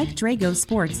at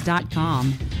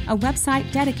MikeDragosports.com, a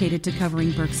website dedicated to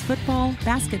covering Berks football,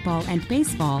 basketball, and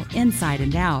baseball inside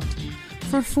and out.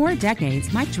 For 4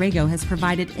 decades, Mike Drago has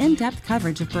provided in-depth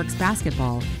coverage of Berks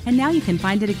basketball, and now you can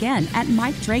find it again at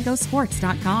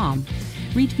MikeDragosports.com.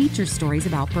 Read feature stories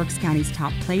about Berks County's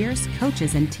top players,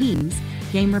 coaches, and teams,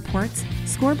 game reports,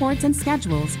 scoreboards and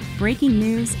schedules, breaking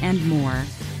news, and more.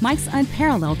 Mike's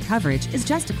unparalleled coverage is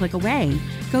just a click away.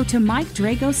 Go to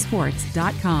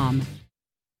MikeDragosports.com.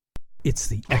 It's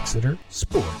the Exeter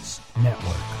Sports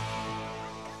Network.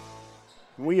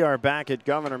 We are back at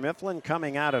Governor Mifflin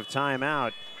coming out of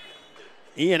timeout.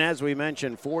 Ian, as we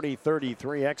mentioned,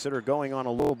 40-33, Exeter going on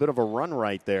a little bit of a run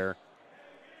right there.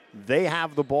 They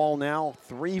have the ball now,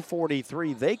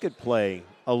 3:43. They could play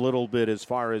a little bit as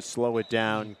far as slow it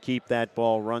down, keep that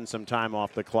ball, run some time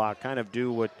off the clock, kind of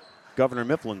do what Governor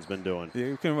Mifflin's been doing. Yeah,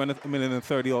 you can run a minute and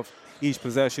 30 off each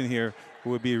possession here. It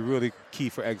would be really key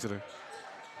for Exeter.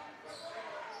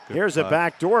 Here's a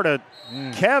back door to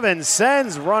Kevin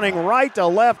Sens running right to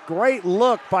left. Great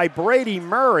look by Brady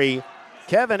Murray.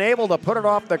 Kevin able to put it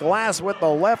off the glass with the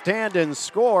left hand and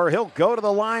score. He'll go to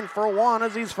the line for 1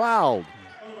 as he's fouled.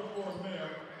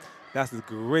 That's a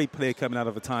great play coming out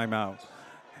of a timeout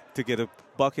to get a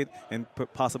bucket and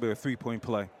possibly a 3-point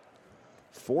play.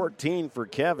 14 for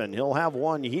Kevin. He'll have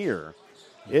one here.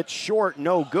 It's short,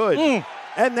 no good.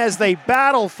 And as they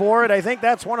battle for it, I think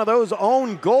that's one of those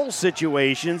own goal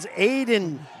situations.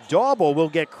 Aiden Dauble will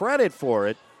get credit for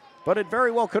it, but it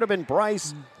very well could have been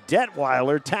Bryce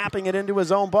Detweiler tapping it into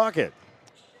his own bucket.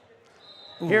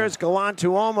 Here's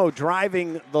Galantuomo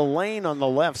driving the lane on the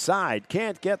left side.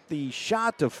 Can't get the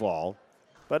shot to fall,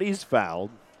 but he's fouled.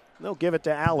 They'll give it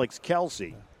to Alex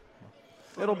Kelsey.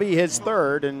 It'll be his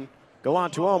third, and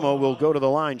Galantuomo will go to the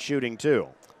line shooting 2.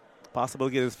 Possible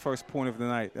to get his first point of the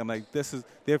night. I'm like,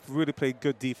 they've really played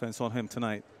good defense on him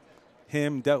tonight.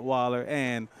 Him, Detweiler,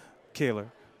 and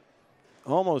Kaler.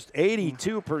 Almost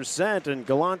 82%, and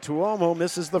Galantuomo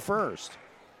misses the first.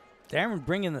 Darren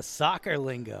bringing the soccer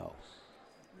lingo.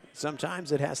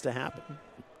 Sometimes it has to happen.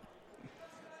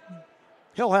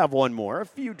 He'll have one more. A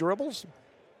few dribbles.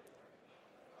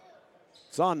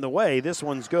 It's on the way. This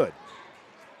one's good.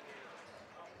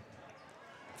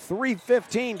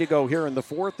 3:15 to go here in the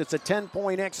fourth. It's a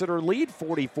 10-point Exeter lead,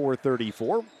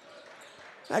 44-34.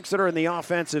 Exeter in the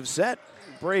offensive set.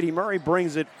 Brady Murray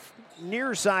brings it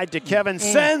near side to Kevin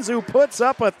Sens, who puts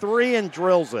up a 3 and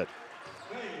drills it.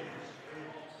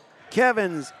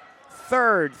 Kevin's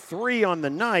third 3 on the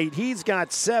night. He's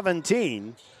got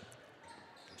 17.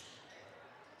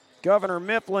 Governor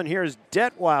Mifflin, here's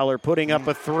Detweiler putting up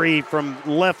a 3 from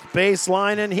left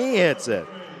baseline, and he hits it.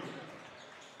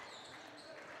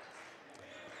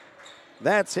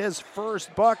 That's his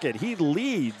first bucket. He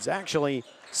leads, actually,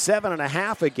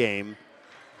 7.5 a game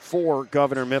for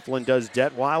Governor Mifflin, does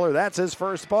Detweiler. That's his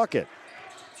first bucket.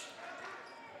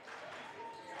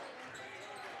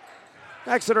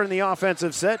 Exeter in the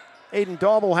offensive set. Aiden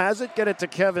Dauble has it. Get it to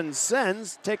Kevin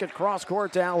Sens. Take it cross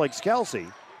court to Alex Kelsey.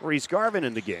 Reese Garvin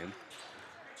in the game.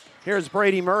 Here's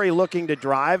Brady Murray looking to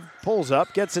drive. Pulls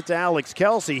up. Gets it to Alex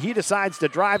Kelsey. He decides to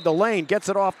drive the lane. Gets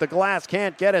it off the glass.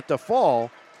 Can't get it to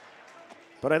fall.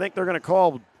 But I think they're going to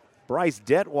call Bryce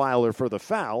Detweiler for the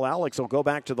foul. Alex will go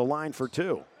back to the line for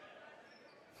 2.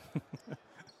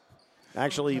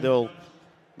 Actually, they'll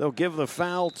give the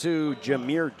foul to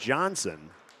Jameer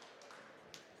Johnson.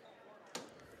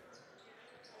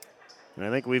 And I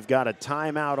think we've got a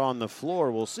timeout on the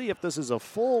floor. We'll see if this is a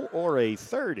full or a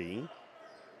 30.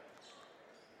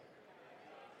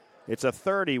 It's a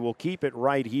 30. We'll keep it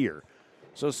right here.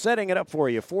 So setting it up for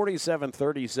you,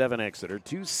 47-37 Exeter.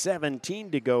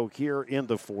 2:17 to go here in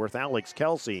the fourth. Alex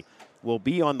Kelsey will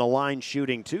be on the line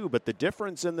shooting 2. But the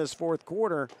difference in this fourth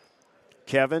quarter,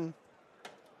 Kevin,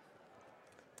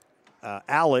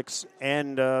 Alex,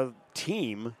 and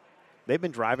team, they've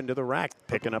been driving to the rack,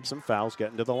 picking up some fouls,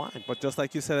 getting to the line. But just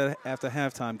like you said after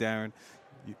halftime, Darren,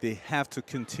 they have to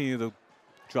continue to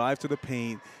drive to the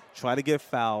paint, try to get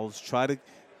fouls, try to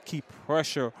keep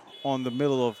pressure on the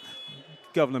middle of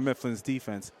Governor Mifflin's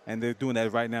defense. And they're doing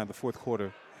that right now in the fourth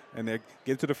quarter. And they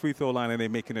get to the free throw line and they're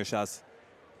making their shots.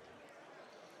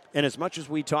 And as much as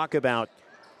we talk about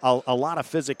a lot of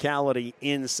physicality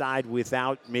inside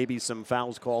without maybe some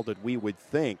fouls called that we would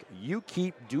think, you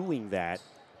keep doing that,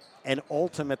 and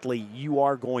ultimately you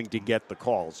are going to get the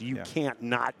calls. You can't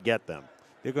not get them.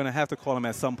 They're going to have to call them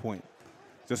at some point.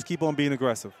 Just keep on being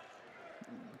aggressive.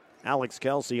 Alex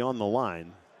Kelsey on the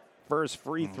line. First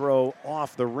free throw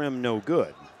off the rim, no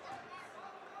good.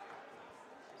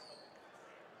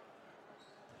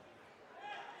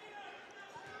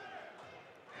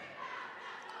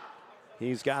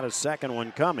 He's got a second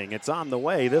one coming. It's on the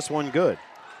way. This one good.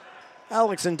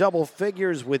 Alex in double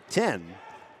figures with 10.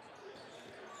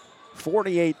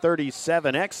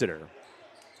 48-37 Exeter.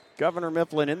 Governor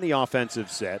Mifflin in the offensive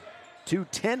set.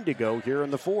 2:10 to go here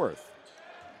in the fourth.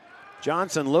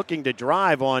 Johnson looking to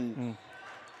drive on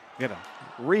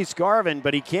Reese Garvin,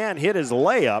 but he can't hit his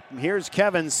layup. Here's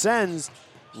Kevin Sens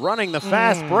running the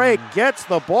fast break, gets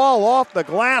the ball off the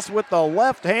glass with the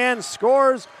left hand,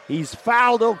 scores. He's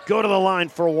fouled. He'll go to the line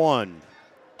for 1.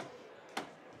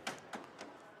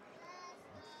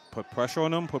 Put pressure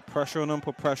on them, put pressure on them,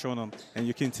 put pressure on them, and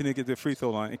you continue to get the free throw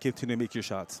line and continue to make your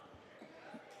shots.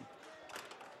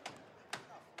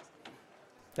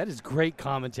 That is great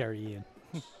commentary, Ian.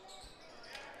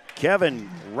 Kevin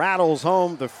rattles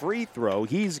home the free throw.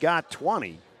 He's got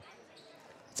 20.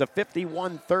 It's a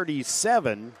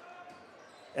 51-37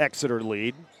 Exeter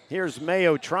lead. Here's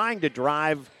Mayo trying to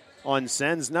drive on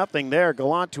Sens. Nothing there.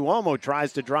 Galantuomo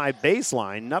tries to drive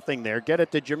baseline. Nothing there. Get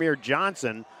it to Jameer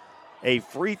Johnson. A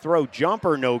free throw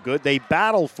jumper, no good. They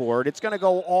battle for it. It's going to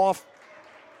go off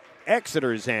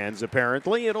Exeter's hands,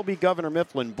 apparently. It'll be Governor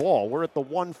Mifflin ball. We're at the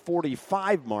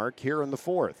 145 mark here in the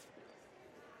fourth.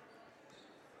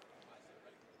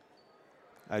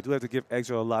 I do have to give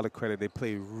Exeter a lot of credit. They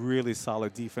play really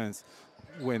solid defense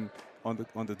win on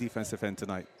the defensive end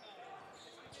tonight.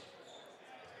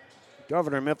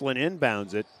 Governor Mifflin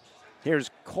inbounds it. Here's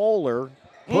Kohler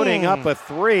putting up a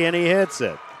three, and he hits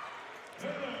it.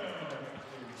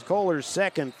 It's Kohler's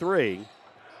second three.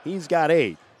 He's got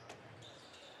 8.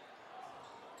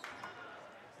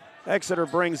 Exeter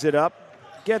brings it up,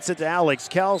 gets it to Alex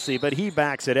Kelsey, but he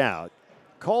backs it out.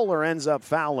 Kohler ends up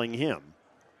fouling him.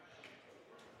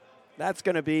 That's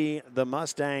going to be the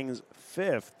Mustangs'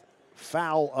 5th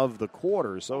foul of the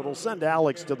quarter, so it'll send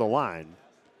Alex to the line.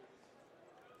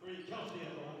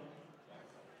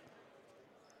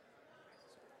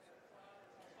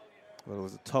 Well, it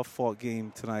was a tough-fought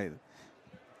game tonight.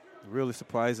 Really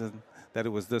surprising that it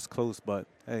was this close, but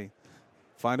hey,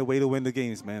 find a way to win the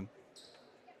games, man.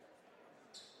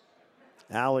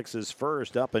 Alex is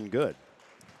first, up and good.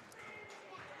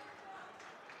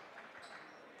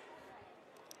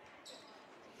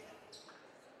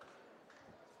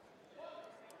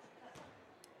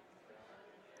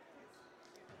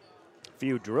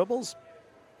 Few dribbles.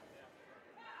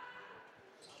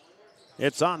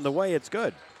 It's on the way, it's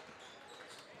good.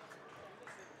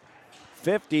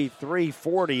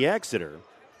 53-40 Exeter.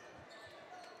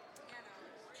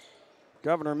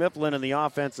 Governor Mifflin in the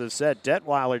offensive set.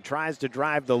 Detweiler tries to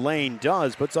drive the lane,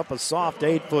 does, puts up a soft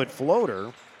 8-foot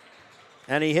floater,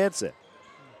 and he hits it.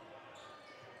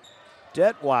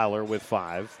 Detweiler with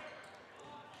 5.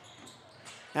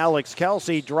 Alex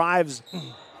Kelsey drives,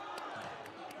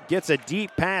 gets a deep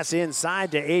pass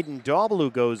inside to Aiden Daubel, who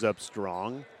goes up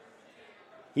strong.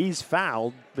 He's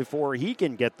fouled before he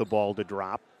can get the ball to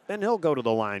drop, and he'll go to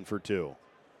the line for 2.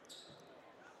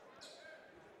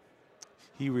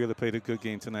 He really played a good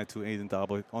game tonight too, Aiden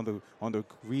Daubel, on the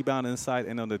rebounding side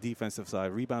and on the defensive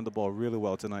side. Rebound the ball really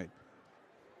well tonight.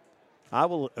 I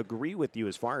will agree with you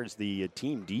as far as the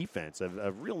team defense.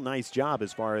 A real nice job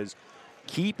as far as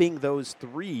keeping those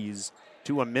threes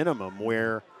to a minimum,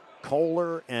 where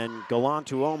Kohler and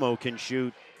Galantuomo can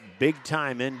shoot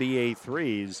big-time NBA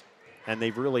threes, and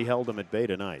they've really held them at bay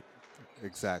tonight.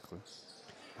 Exactly.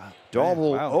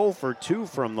 Daubel 0 for 2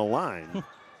 from the line.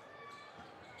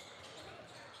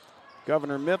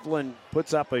 Governor Mifflin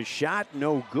puts up a shot,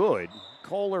 no good.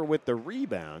 Kohler with the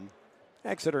rebound.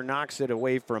 Exeter knocks it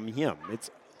away from him. It's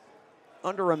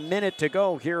under a minute to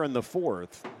go here in the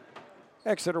 4th.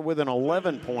 Exeter with an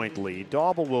 11-point lead.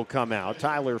 Daubel will come out.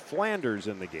 Tyler Flanders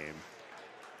in the game.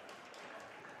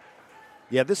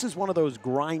 Yeah, this is one of those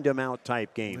grind-em-out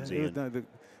type games, Ian.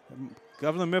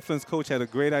 Governor Mifflin's coach had a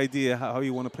great idea how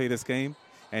you want to play this game,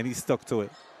 and he stuck to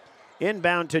it.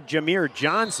 Inbound to Jameer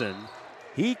Johnson.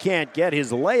 He can't get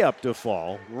his layup to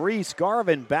fall. Reese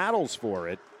Garvin battles for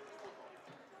it.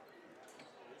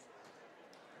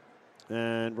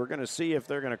 And we're going to see if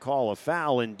they're going to call a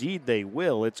foul. Indeed, they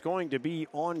will. It's going to be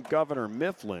on Governor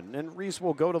Mifflin, and Reese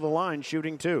will go to the line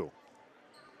shooting 2.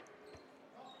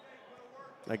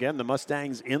 Again, the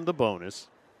Mustangs in the bonus.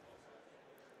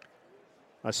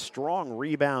 A strong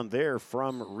rebound there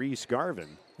from Reese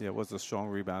Garvin. Yeah, it was a strong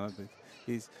rebound.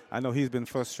 I know he's been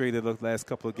frustrated the last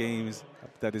couple of games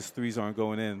that his threes aren't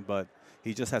going in, but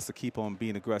he just has to keep on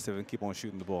being aggressive and keep on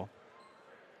shooting the ball.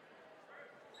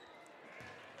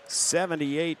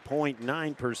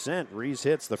 78.9%. Reese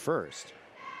hits the first.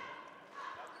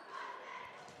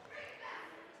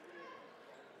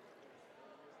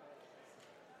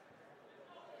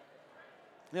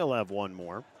 He'll have one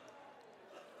more.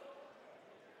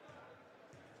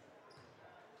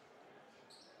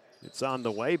 It's on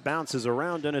the way, bounces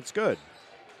around, and it's good.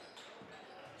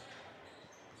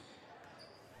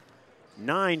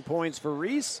 9 points for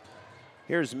Reese.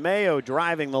 Here's Mayo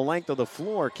driving the length of the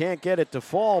floor. Can't get it to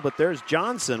fall, but there's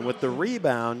Johnson with the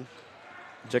rebound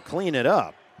to clean it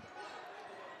up.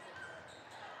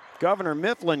 Governor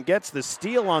Mifflin gets the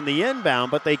steal on the inbound,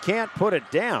 but they can't put it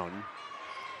down.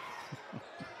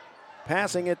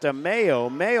 Passing it to Mayo.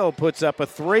 Mayo puts up a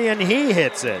 3, and he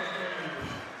hits it.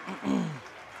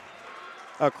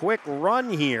 A quick run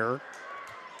here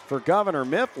for Governor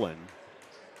Mifflin.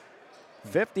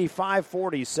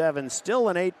 55-47, still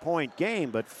an 8-point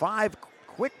game, but 5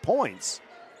 quick points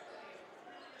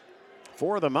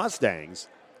for the Mustangs.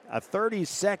 A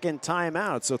 30-second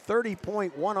timeout, so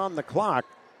 30.1 on the clock.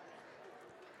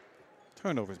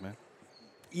 Turnovers, man.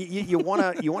 You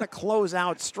want to close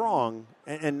out strong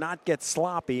and not get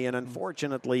sloppy, and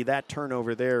unfortunately that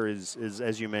turnover there is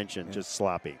as you mentioned, just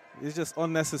sloppy. It's just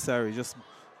unnecessary. Just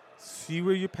see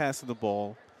where you're passing the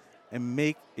ball and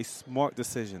make a smart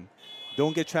decision.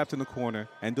 Don't get trapped in the corner,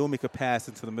 and don't make a pass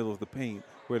into the middle of the paint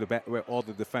where all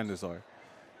the defenders are.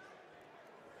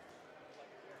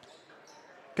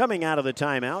 Coming out of the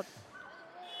timeout,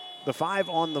 The 5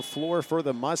 on the floor for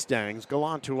the Mustangs.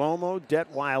 Galantuomo,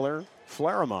 Detweiler,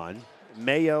 Flahermon,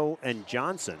 Mayo, and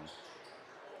Johnson.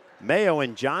 Mayo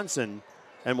and Johnson,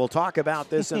 and we'll talk about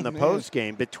this in the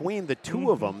postgame, between the two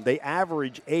of them, they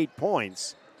average 8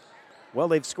 points. Well,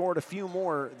 they've scored a few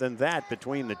more than that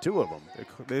between the two of them.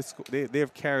 They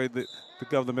have carried the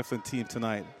Governor Mifflin team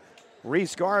tonight.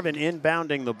 Reese Garvin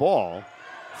inbounding the ball.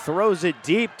 Throws it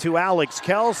deep to Alex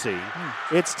Kelsey.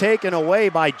 It's taken away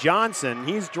by Johnson.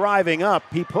 He's driving up.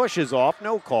 He pushes off.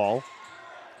 No call.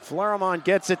 Flahermon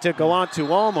gets it to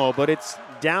Galantuomo, but it's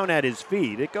down at his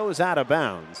feet. It goes out of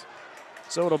bounds.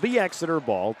 So it'll be Exeter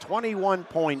ball.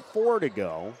 21.4 to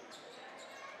go.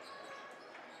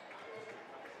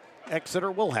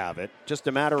 Exeter will have it. Just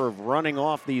a matter of running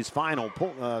off these final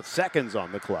seconds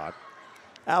on the clock.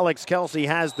 Alex Kelsey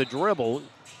has the dribble.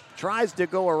 Tries to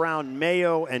go around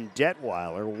Mayo and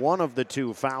Detweiler. One of the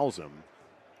two fouls him.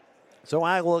 So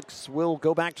Alex will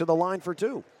go back to the line for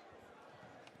 2.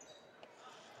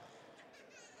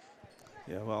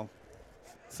 Yeah, well,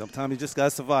 sometimes you just got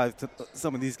to survive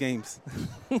some of these games.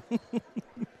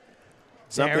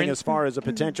 Something as far as a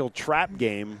potential trap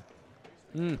game,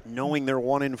 knowing they're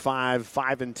 1-5,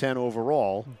 5-10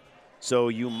 overall. So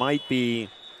you might be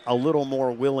a little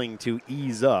more willing to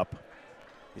ease up.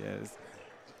 Yes.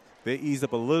 They ease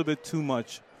up a little bit too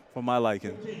much for my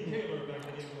liking.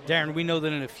 Darren, we know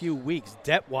that in a few weeks,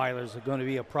 Detweilers are going to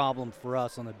be a problem for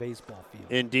us on the baseball field.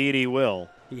 Indeed he will.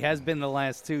 He has been the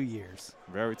last 2 years.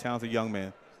 Very talented young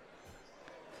man.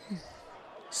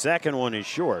 Second one is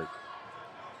short.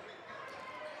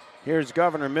 Here's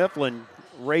Governor Mifflin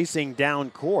racing down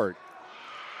court.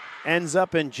 Ends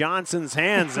up in Johnson's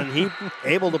hands, and he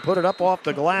able to put it up off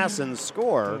the glass and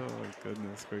score. Oh,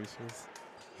 goodness gracious.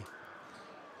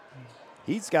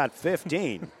 He's got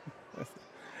 15.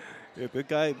 Yeah, the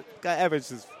guy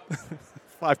averages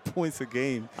 5 points a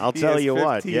game. I'll tell you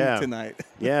what, yeah. Tonight.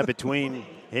 Yeah, between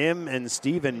him and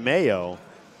Stephen Mayo.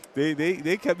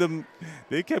 They kept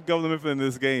Governor Mifflin in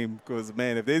this game because,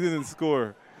 man, if they didn't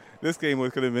score, this game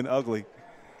could have been ugly.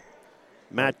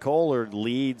 Matt Kohler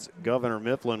leads Governor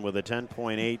Mifflin with a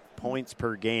 10.8 points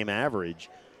per game average.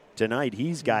 Tonight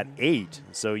he's got 8.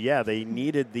 So, yeah, they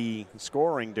needed the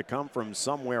scoring to come from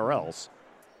somewhere else.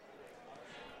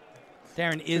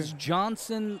 Darren, is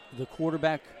Johnson the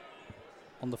quarterback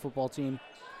on the football team?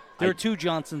 There are 2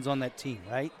 Johnsons on that team,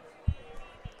 right?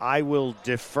 I will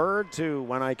defer to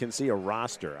when I can see a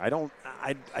roster. I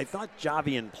thought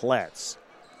Javian Pletz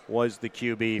was the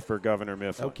QB for Governor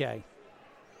Mifflin. Okay.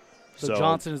 So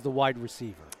Johnson is the wide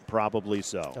receiver. Probably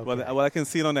so. Okay. Well, I can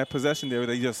see it on that possession there.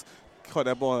 They just caught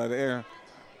that ball out of the air.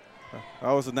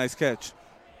 That was a nice catch.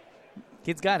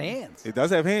 Kid's got hands. He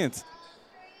does have hands.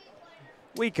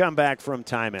 We come back from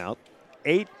timeout.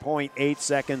 8.8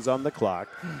 seconds on the clock.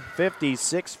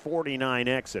 56-49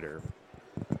 Exeter.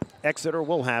 Exeter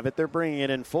will have it. They're bringing it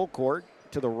in full court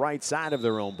to the right side of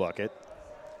their own bucket.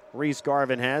 Reese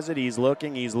Garvin has it. He's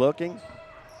looking.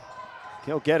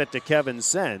 He'll get it to Kevin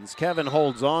Sens. Kevin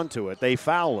holds on to it. They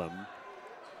foul him.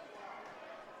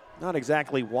 Not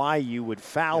exactly why you would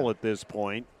foul at this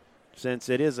point, since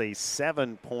it is a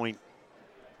 7-point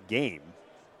game.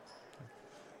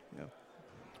 Yeah.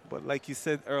 But like you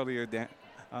said earlier,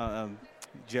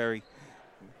 Jerry,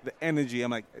 the energy,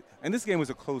 and this game was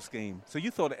a close game, so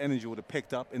you thought the energy would have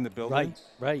picked up in the building.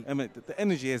 Right. I mean, the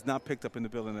energy has not picked up in the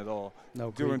building at all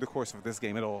during the course of this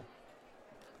game at all.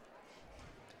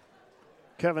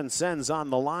 Kevin Sens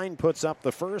on the line, puts up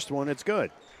the first one. It's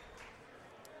good.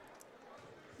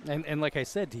 And like I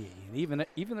said to you,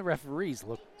 even the referees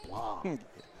look blah.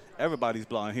 Everybody's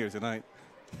blind here tonight.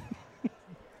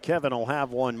 Kevin will have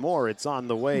one more. It's on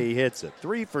the way. He hits it.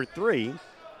 3 for 3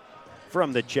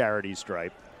 from the charity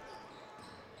stripe.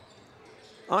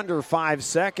 Under 5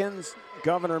 seconds,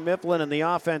 Governor Mifflin in the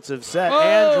offensive set.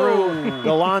 Andrew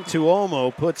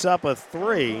Galantuomo puts up a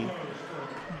 3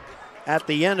 at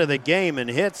the end of the game and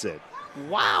hits it.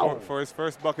 Wow. For his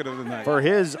first bucket of the night. For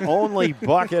his only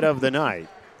bucket of the night.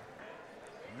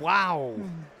 Wow.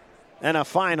 And a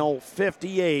final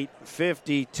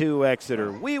 58-52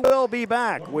 Exeter. We will be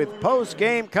back with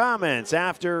post-game comments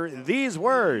after these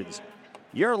words.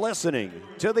 You're listening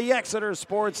to the Exeter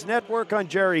Sports Network on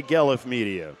Jerry Gelliff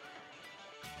Media.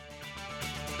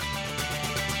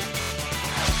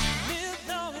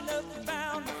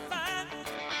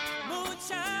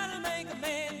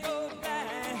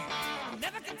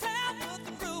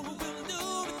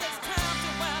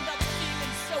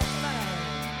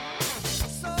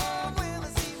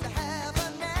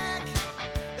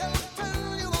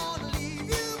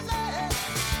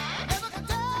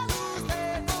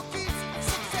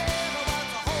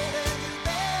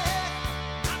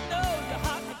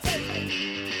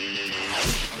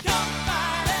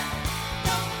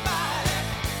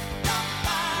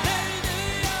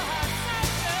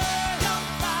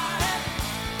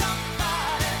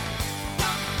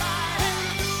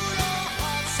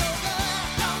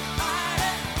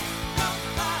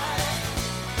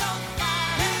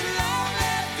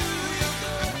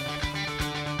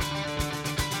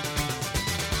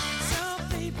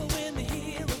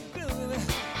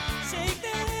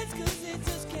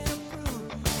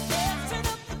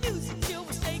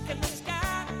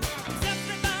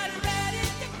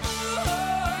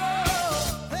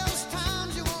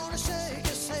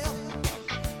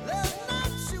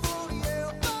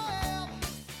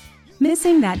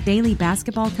 Missing that daily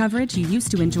basketball coverage you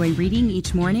used to enjoy reading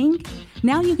each morning?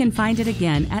 Now you can find it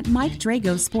again at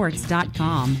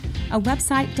MikeDragosports.com, a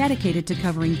website dedicated to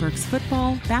covering Berks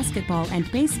football, basketball,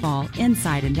 and baseball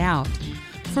inside and out.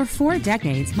 For 4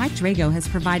 decades, Mike Drago has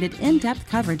provided in-depth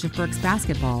coverage of Berks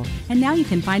basketball, and now you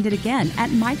can find it again at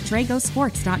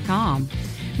MikeDragosports.com.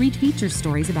 Read feature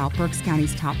stories about Berks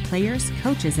County's top players,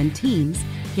 coaches, and teams,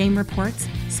 game reports,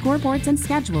 scoreboards and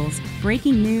schedules,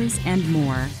 breaking news, and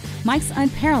more. Mike's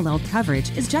unparalleled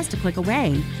coverage is just a click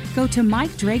away. Go to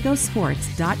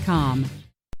MikeDragosports.com.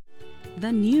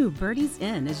 The new Birdie's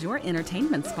Inn is your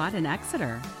entertainment spot in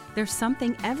Exeter. There's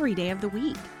something every day of the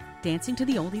week. Dancing to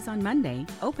the oldies on Monday,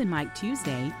 open mic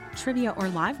Tuesday, trivia or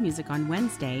live music on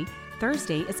Wednesday.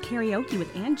 Thursday is karaoke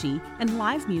with Angie, and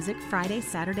live music Friday,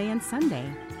 Saturday, and Sunday.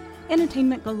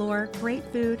 Entertainment galore, great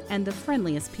food, and the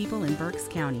friendliest people in Berks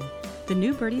County. The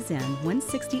new Birdie's Inn,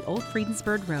 160 Old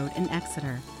Friedensburg Road in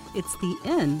Exeter. It's the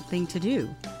in thing to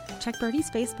do. Check Birdie's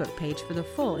Facebook page for the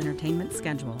full entertainment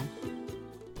schedule.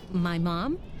 My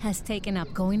mom has taken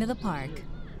up going to the park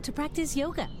to practice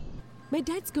yoga. My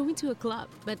dad's going to a club,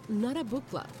 but not a book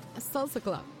club, a salsa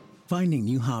club. Finding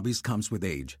new hobbies comes with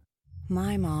age.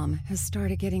 My mom has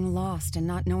started getting lost and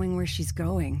not knowing where she's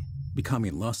going.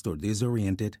 Becoming lost or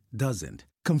disoriented doesn't.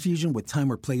 Confusion with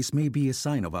time or place may be a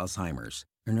sign of Alzheimer's.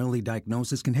 An early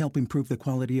diagnosis can help improve the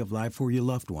quality of life for your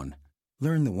loved one.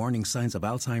 Learn the warning signs of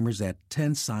Alzheimer's at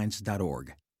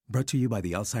 10signs.org. Brought to you by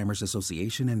the Alzheimer's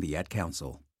Association and the Ad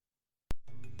Council.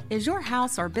 Is your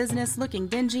house or business looking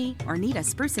dingy or need a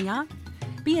sprucing up?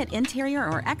 Be it interior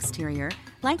or exterior,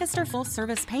 Lancaster Full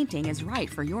Service Painting is right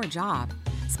for your job.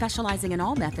 Specializing in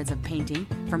all methods of painting,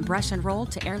 from brush and roll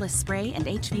to airless spray and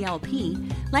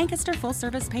HVLP, Lancaster Full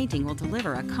Service Painting will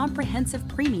deliver a comprehensive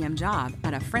premium job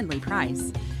at a friendly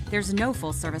price. There's no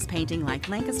full-service painting like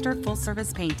Lancaster Full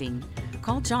Service Painting.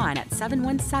 Call John at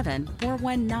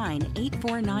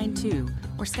 717-419-8492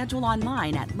 or schedule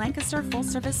online at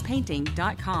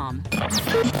LancasterFullServicePainting.com.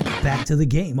 Back to the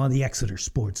game on the Exeter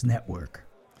Sports Network.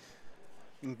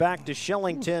 Back to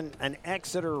Shillington, an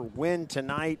Exeter win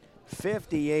tonight,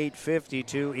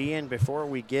 58-52. Ian, before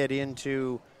we get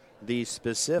into the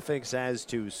specifics as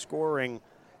to scoring,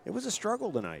 it was a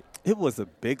struggle tonight. It was a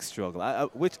big struggle,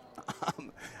 which,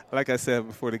 like I said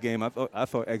before the game, I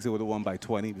thought Exeter would have won by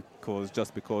 20 because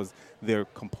they're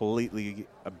completely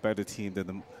a better team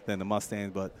than the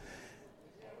Mustangs. But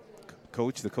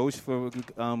the coach for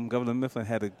Governor Mifflin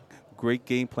had a great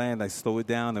game plan. They slowed it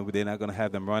down, and they're not going to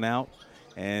have them run out.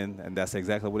 And that's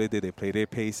exactly what they did. They played their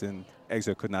pace, and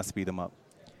Exeter could not speed them up.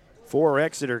 For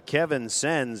Exeter, Kevin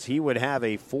Sens, he would have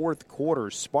a fourth quarter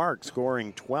spark,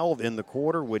 scoring 12 in the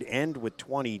quarter, would end with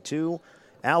 22.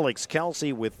 Alex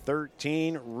Kelsey with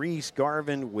 13. Reese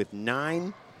Garvin with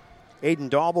 9. Aiden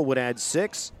Daubel would add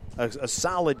 6. A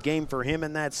solid game for him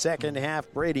in that second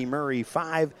half. Brady Murray,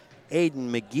 5. Aiden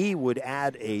McGee would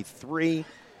add a 3.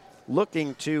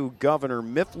 Looking to Governor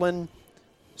Mifflin.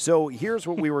 So here's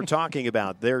what we were talking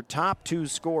about. Their top 2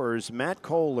 scorers, Matt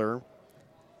Kohler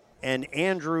and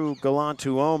Andrew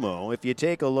Galantuomo, if you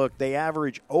take a look, they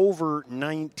average over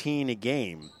 19 a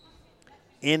game.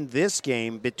 In this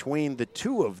game, between the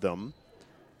two of them,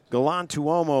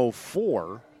 Galantuomo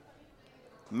 4,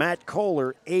 Matt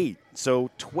Kohler 8, so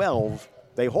 12.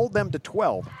 They hold them to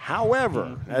 12.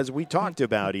 However, as we talked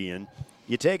about, Ian,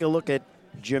 you take a look at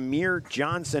Jameer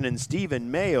Johnson and Stephen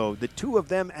Mayo. The two of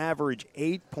them average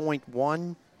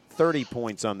 8.1, 30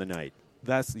 points on the night.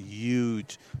 That's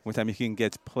huge. One time you can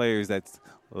get players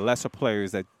lesser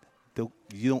players that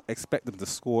you don't expect them to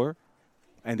score,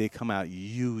 and they come out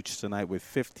huge tonight with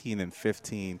 15 and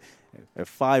 15, a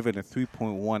 5 and a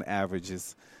 3.1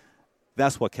 averages.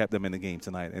 That's what kept them in the game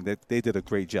tonight, and they did a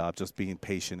great job just being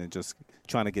patient and just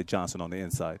trying to get Johnson on the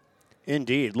inside.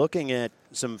 Indeed. Looking at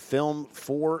some film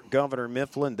for Governor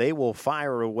Mifflin, they will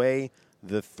fire away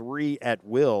the 3 at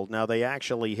will. Now, they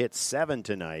actually hit 7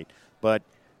 tonight, but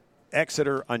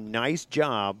Exeter, a nice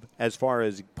job as far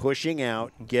as pushing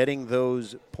out, getting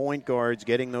those point guards,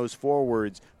 getting those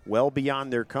forwards well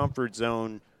beyond their comfort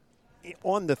zone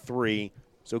on the 3.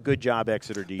 So good job,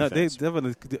 Exeter defense.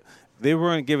 No, they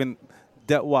weren't giving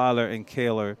Detweiler and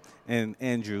Kaler and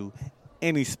Andrew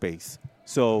any space.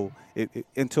 So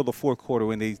until the fourth quarter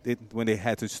when they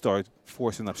had to start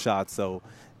forcing up shots. So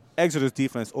Exeter's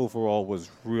defense overall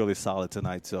was really solid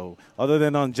tonight. So other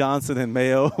than on Johnson and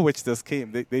Mayo, which just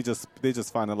came, they just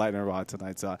find a lightning rod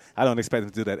tonight. So I don't expect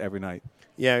them to do that every night.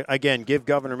 Yeah, again, give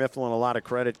Governor Mifflin a lot of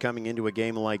credit coming into a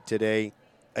game like today.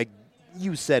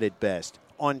 You said it best.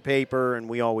 On paper, and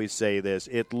we always say this,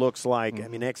 it looks like, I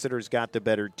mean, Exeter's got the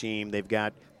better team. They've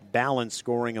got balanced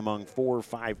scoring among 4 or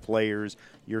 5 players.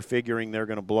 You're figuring they're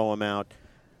going to blow them out.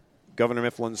 Governor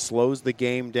Mifflin slows the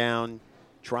game down,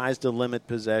 tries to limit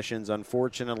possessions.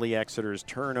 Unfortunately, Exeter's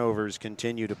turnovers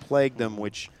continue to plague them,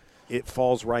 which it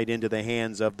falls right into the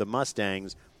hands of the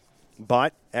Mustangs.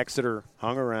 But Exeter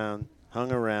hung around,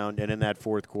 and in that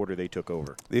fourth quarter they took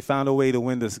over. They found a way to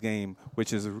win this game,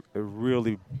 which is a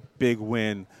really big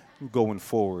win going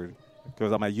forward.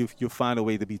 Because you find a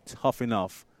way to be tough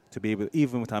enough to be able,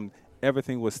 even with time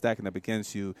everything was stacking up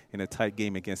against you in a tight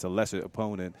game against a lesser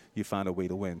opponent, you found a way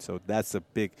to win. So that's a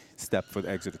big step for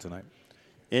Exeter tonight.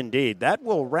 Indeed. That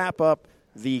will wrap up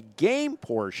the game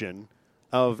portion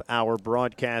of our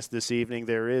broadcast this evening.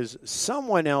 There is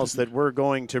someone else that we're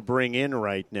going to bring in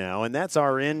right now, and that's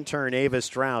our intern, Ava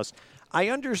Strauss. I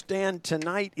understand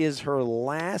tonight is her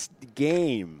last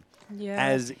game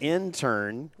as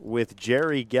intern with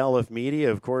Jerry Gelliff Media,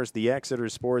 of course, the Exeter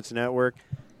Sports Network.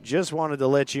 Just wanted to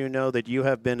let you know that you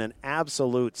have been an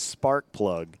absolute spark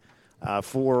plug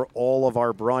for all of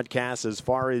our broadcasts as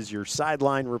far as your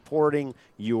sideline reporting,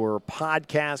 your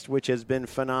podcast, which has been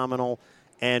phenomenal.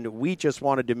 And we just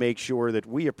wanted to make sure that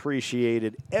we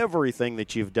appreciated everything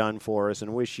that you've done for us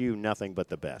and wish you nothing but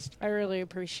the best. I really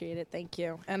appreciate it. Thank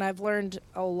you. And I've learned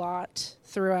a lot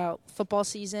throughout football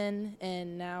season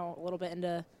and now a little bit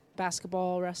into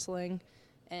basketball, wrestling.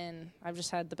 And I've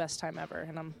just had the best time ever.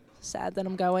 And I'm sad that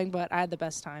I'm going, but I had the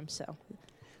best time. So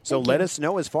let us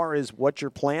know as far as what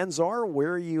your plans are,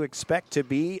 where you expect to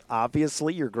be.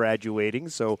 Obviously, you're graduating,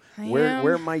 so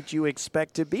where might you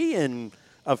expect to be in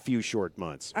a few short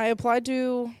months? I applied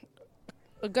to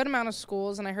a good amount of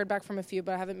schools, and I heard back from a few,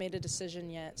 but I haven't made a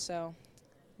decision yet. So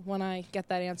when I get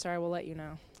that answer, I will let you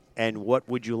know. And what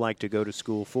would you like to go to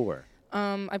school for?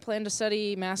 I plan to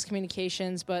study mass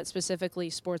communications, but specifically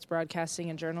sports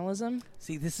broadcasting and journalism.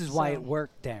 See, this is why it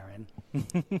worked, Darren.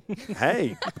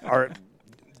 Hey,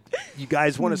 you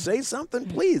guys want to say something?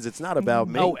 Please, it's not about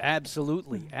me. Oh,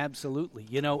 absolutely, absolutely.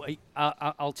 You know,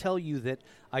 I'll tell you that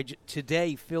I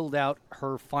today filled out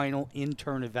her final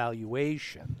intern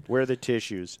evaluation. Where are the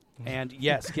tissues? And,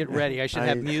 yes, get ready. I should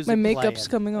have music My makeup's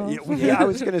coming off. Yeah, I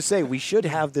was going to say, we should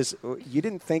have this. You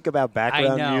didn't think about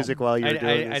background music while you were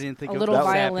doing this? I didn't think a little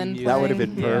violin playing. That would have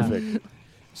been perfect. Yeah.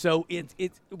 So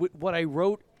what I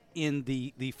wrote in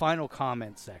the final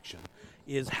comment section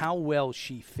is how well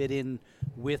she fit in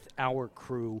with our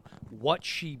crew, what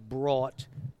she brought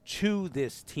to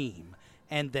this team,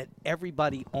 and that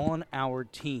everybody on our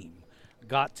team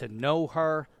got to know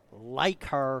her, like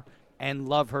her, and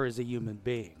love her as a human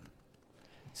being.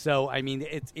 So, I mean,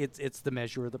 it's the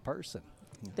measure of the person.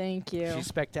 Thank you. She's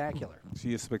spectacular.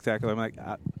 She is spectacular.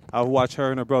 I've watched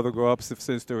her and her brother grow up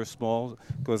since they were small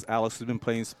because Alex has been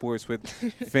playing sports with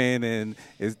Finn, and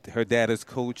her dad has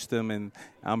coached them. And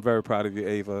I'm very proud of you,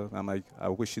 Ava. I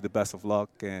wish you the best of luck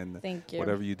and Thank you.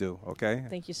 Whatever you do, okay?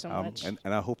 Thank you so much. And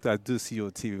I hope that I do see you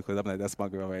on TV because that's my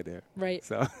girl right there. Right.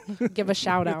 So give a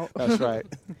shout out. That's right.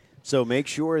 So make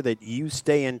sure that you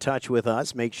stay in touch with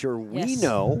us. Make sure we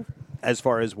know as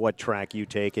far as what track you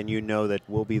take, and you know that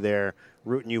we'll be there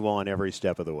rooting you on every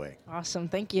step of the way. Awesome.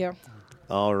 Thank you.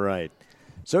 All right.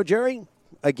 So, Jerry,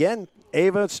 again,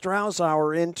 Ava Strauss,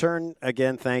 our intern,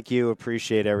 again, thank you.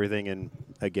 Appreciate everything. And,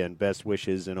 again, best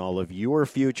wishes in all of your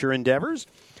future endeavors.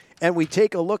 And we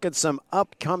take a look at some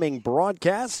upcoming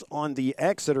broadcasts on the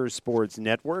Exeter Sports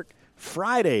Network.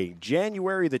 Friday,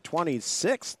 January the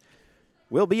 26th,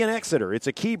 we'll be in Exeter. It's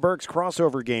a Key Berks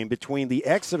crossover game between the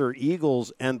Exeter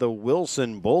Eagles and the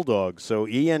Wilson Bulldogs. So,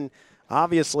 Ian,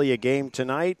 obviously a game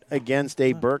tonight against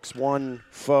a Berks 1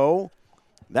 foe.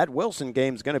 That Wilson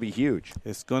game is going to be huge.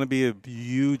 It's going to be a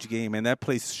huge game, and that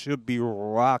place should be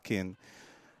rocking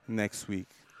next week.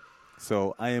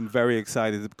 So I am very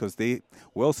excited because they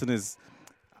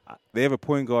have a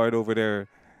point guard over their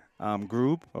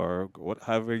group, or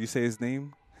however you say his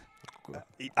name.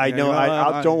 I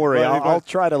know. Don't worry. I'll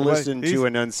try to listen to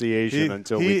enunciation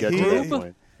until we get to that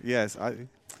point. Yes,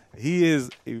 he is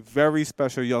a very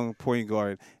special young point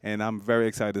guard, and I'm very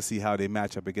excited to see how they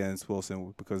match up against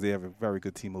Wilson because they have a very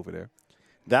good team over there.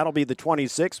 That'll be the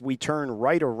 26th. We turn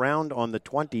right around on the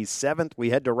 27th. We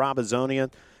head to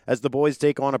Robizonia as the boys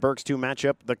take on a Berks 2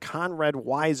 matchup, the Conrad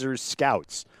Weiser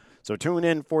Scouts. So tune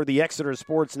in for the Exeter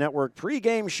Sports Network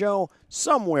pregame show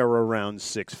somewhere around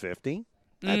 6:50.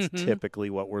 That's typically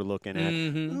what we're looking at.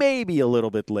 Maybe a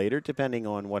little bit later, depending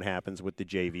on what happens with the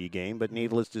JV game. But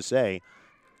needless to say,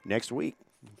 next week,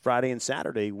 Friday and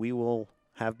Saturday, we will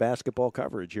have basketball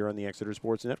coverage here on the Exeter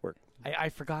Sports Network. I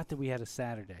forgot that we had a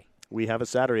Saturday. We have a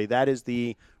Saturday. That is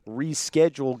the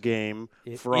rescheduled game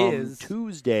from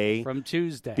Tuesday. From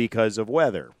Tuesday. Because of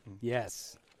weather.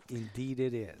 Yes, indeed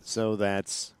it is. So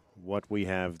that's what we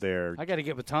have there. I got to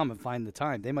get with Tom and find the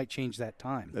time. They might change that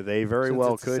time. They very since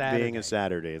well it's could, Saturday. being a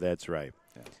Saturday. That's right.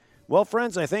 Yeah. Well,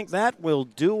 friends, I think that will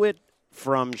do it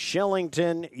from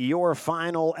Shillington. Your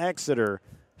final: Exeter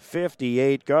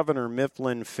 58, Governor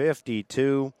Mifflin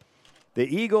 52. The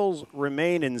Eagles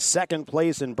remain in second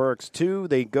place in Berks 2.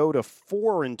 They go to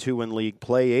 4-2 in league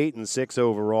play, 8-6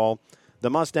 overall. The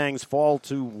Mustangs fall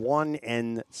to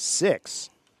 1-6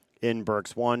 in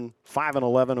Berks 1,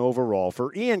 5-11 overall.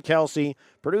 For Ian Kelsey,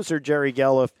 producer Jerry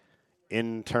Gelliff,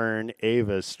 intern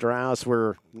Ava Strauss,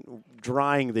 we're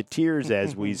drying the tears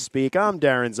as we speak. I'm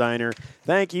Darren Ziner.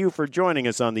 Thank you for joining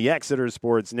us on the Exeter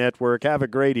Sports Network. Have a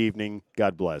great evening.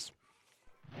 God bless.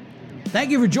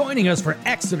 Thank you for joining us for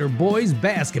Exeter Boys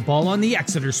Basketball on the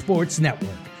Exeter Sports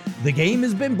Network. The game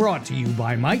has been brought to you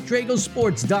by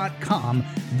MikeDragosports.com,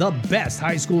 the best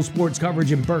high school sports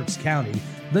coverage in Berks County,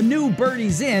 the new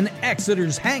Birdies Inn,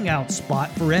 Exeter's hangout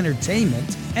spot for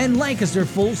entertainment, and Lancaster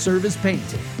Full Service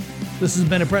Painting. This has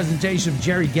been a presentation of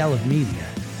Jerry Gelliff Media.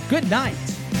 Good night.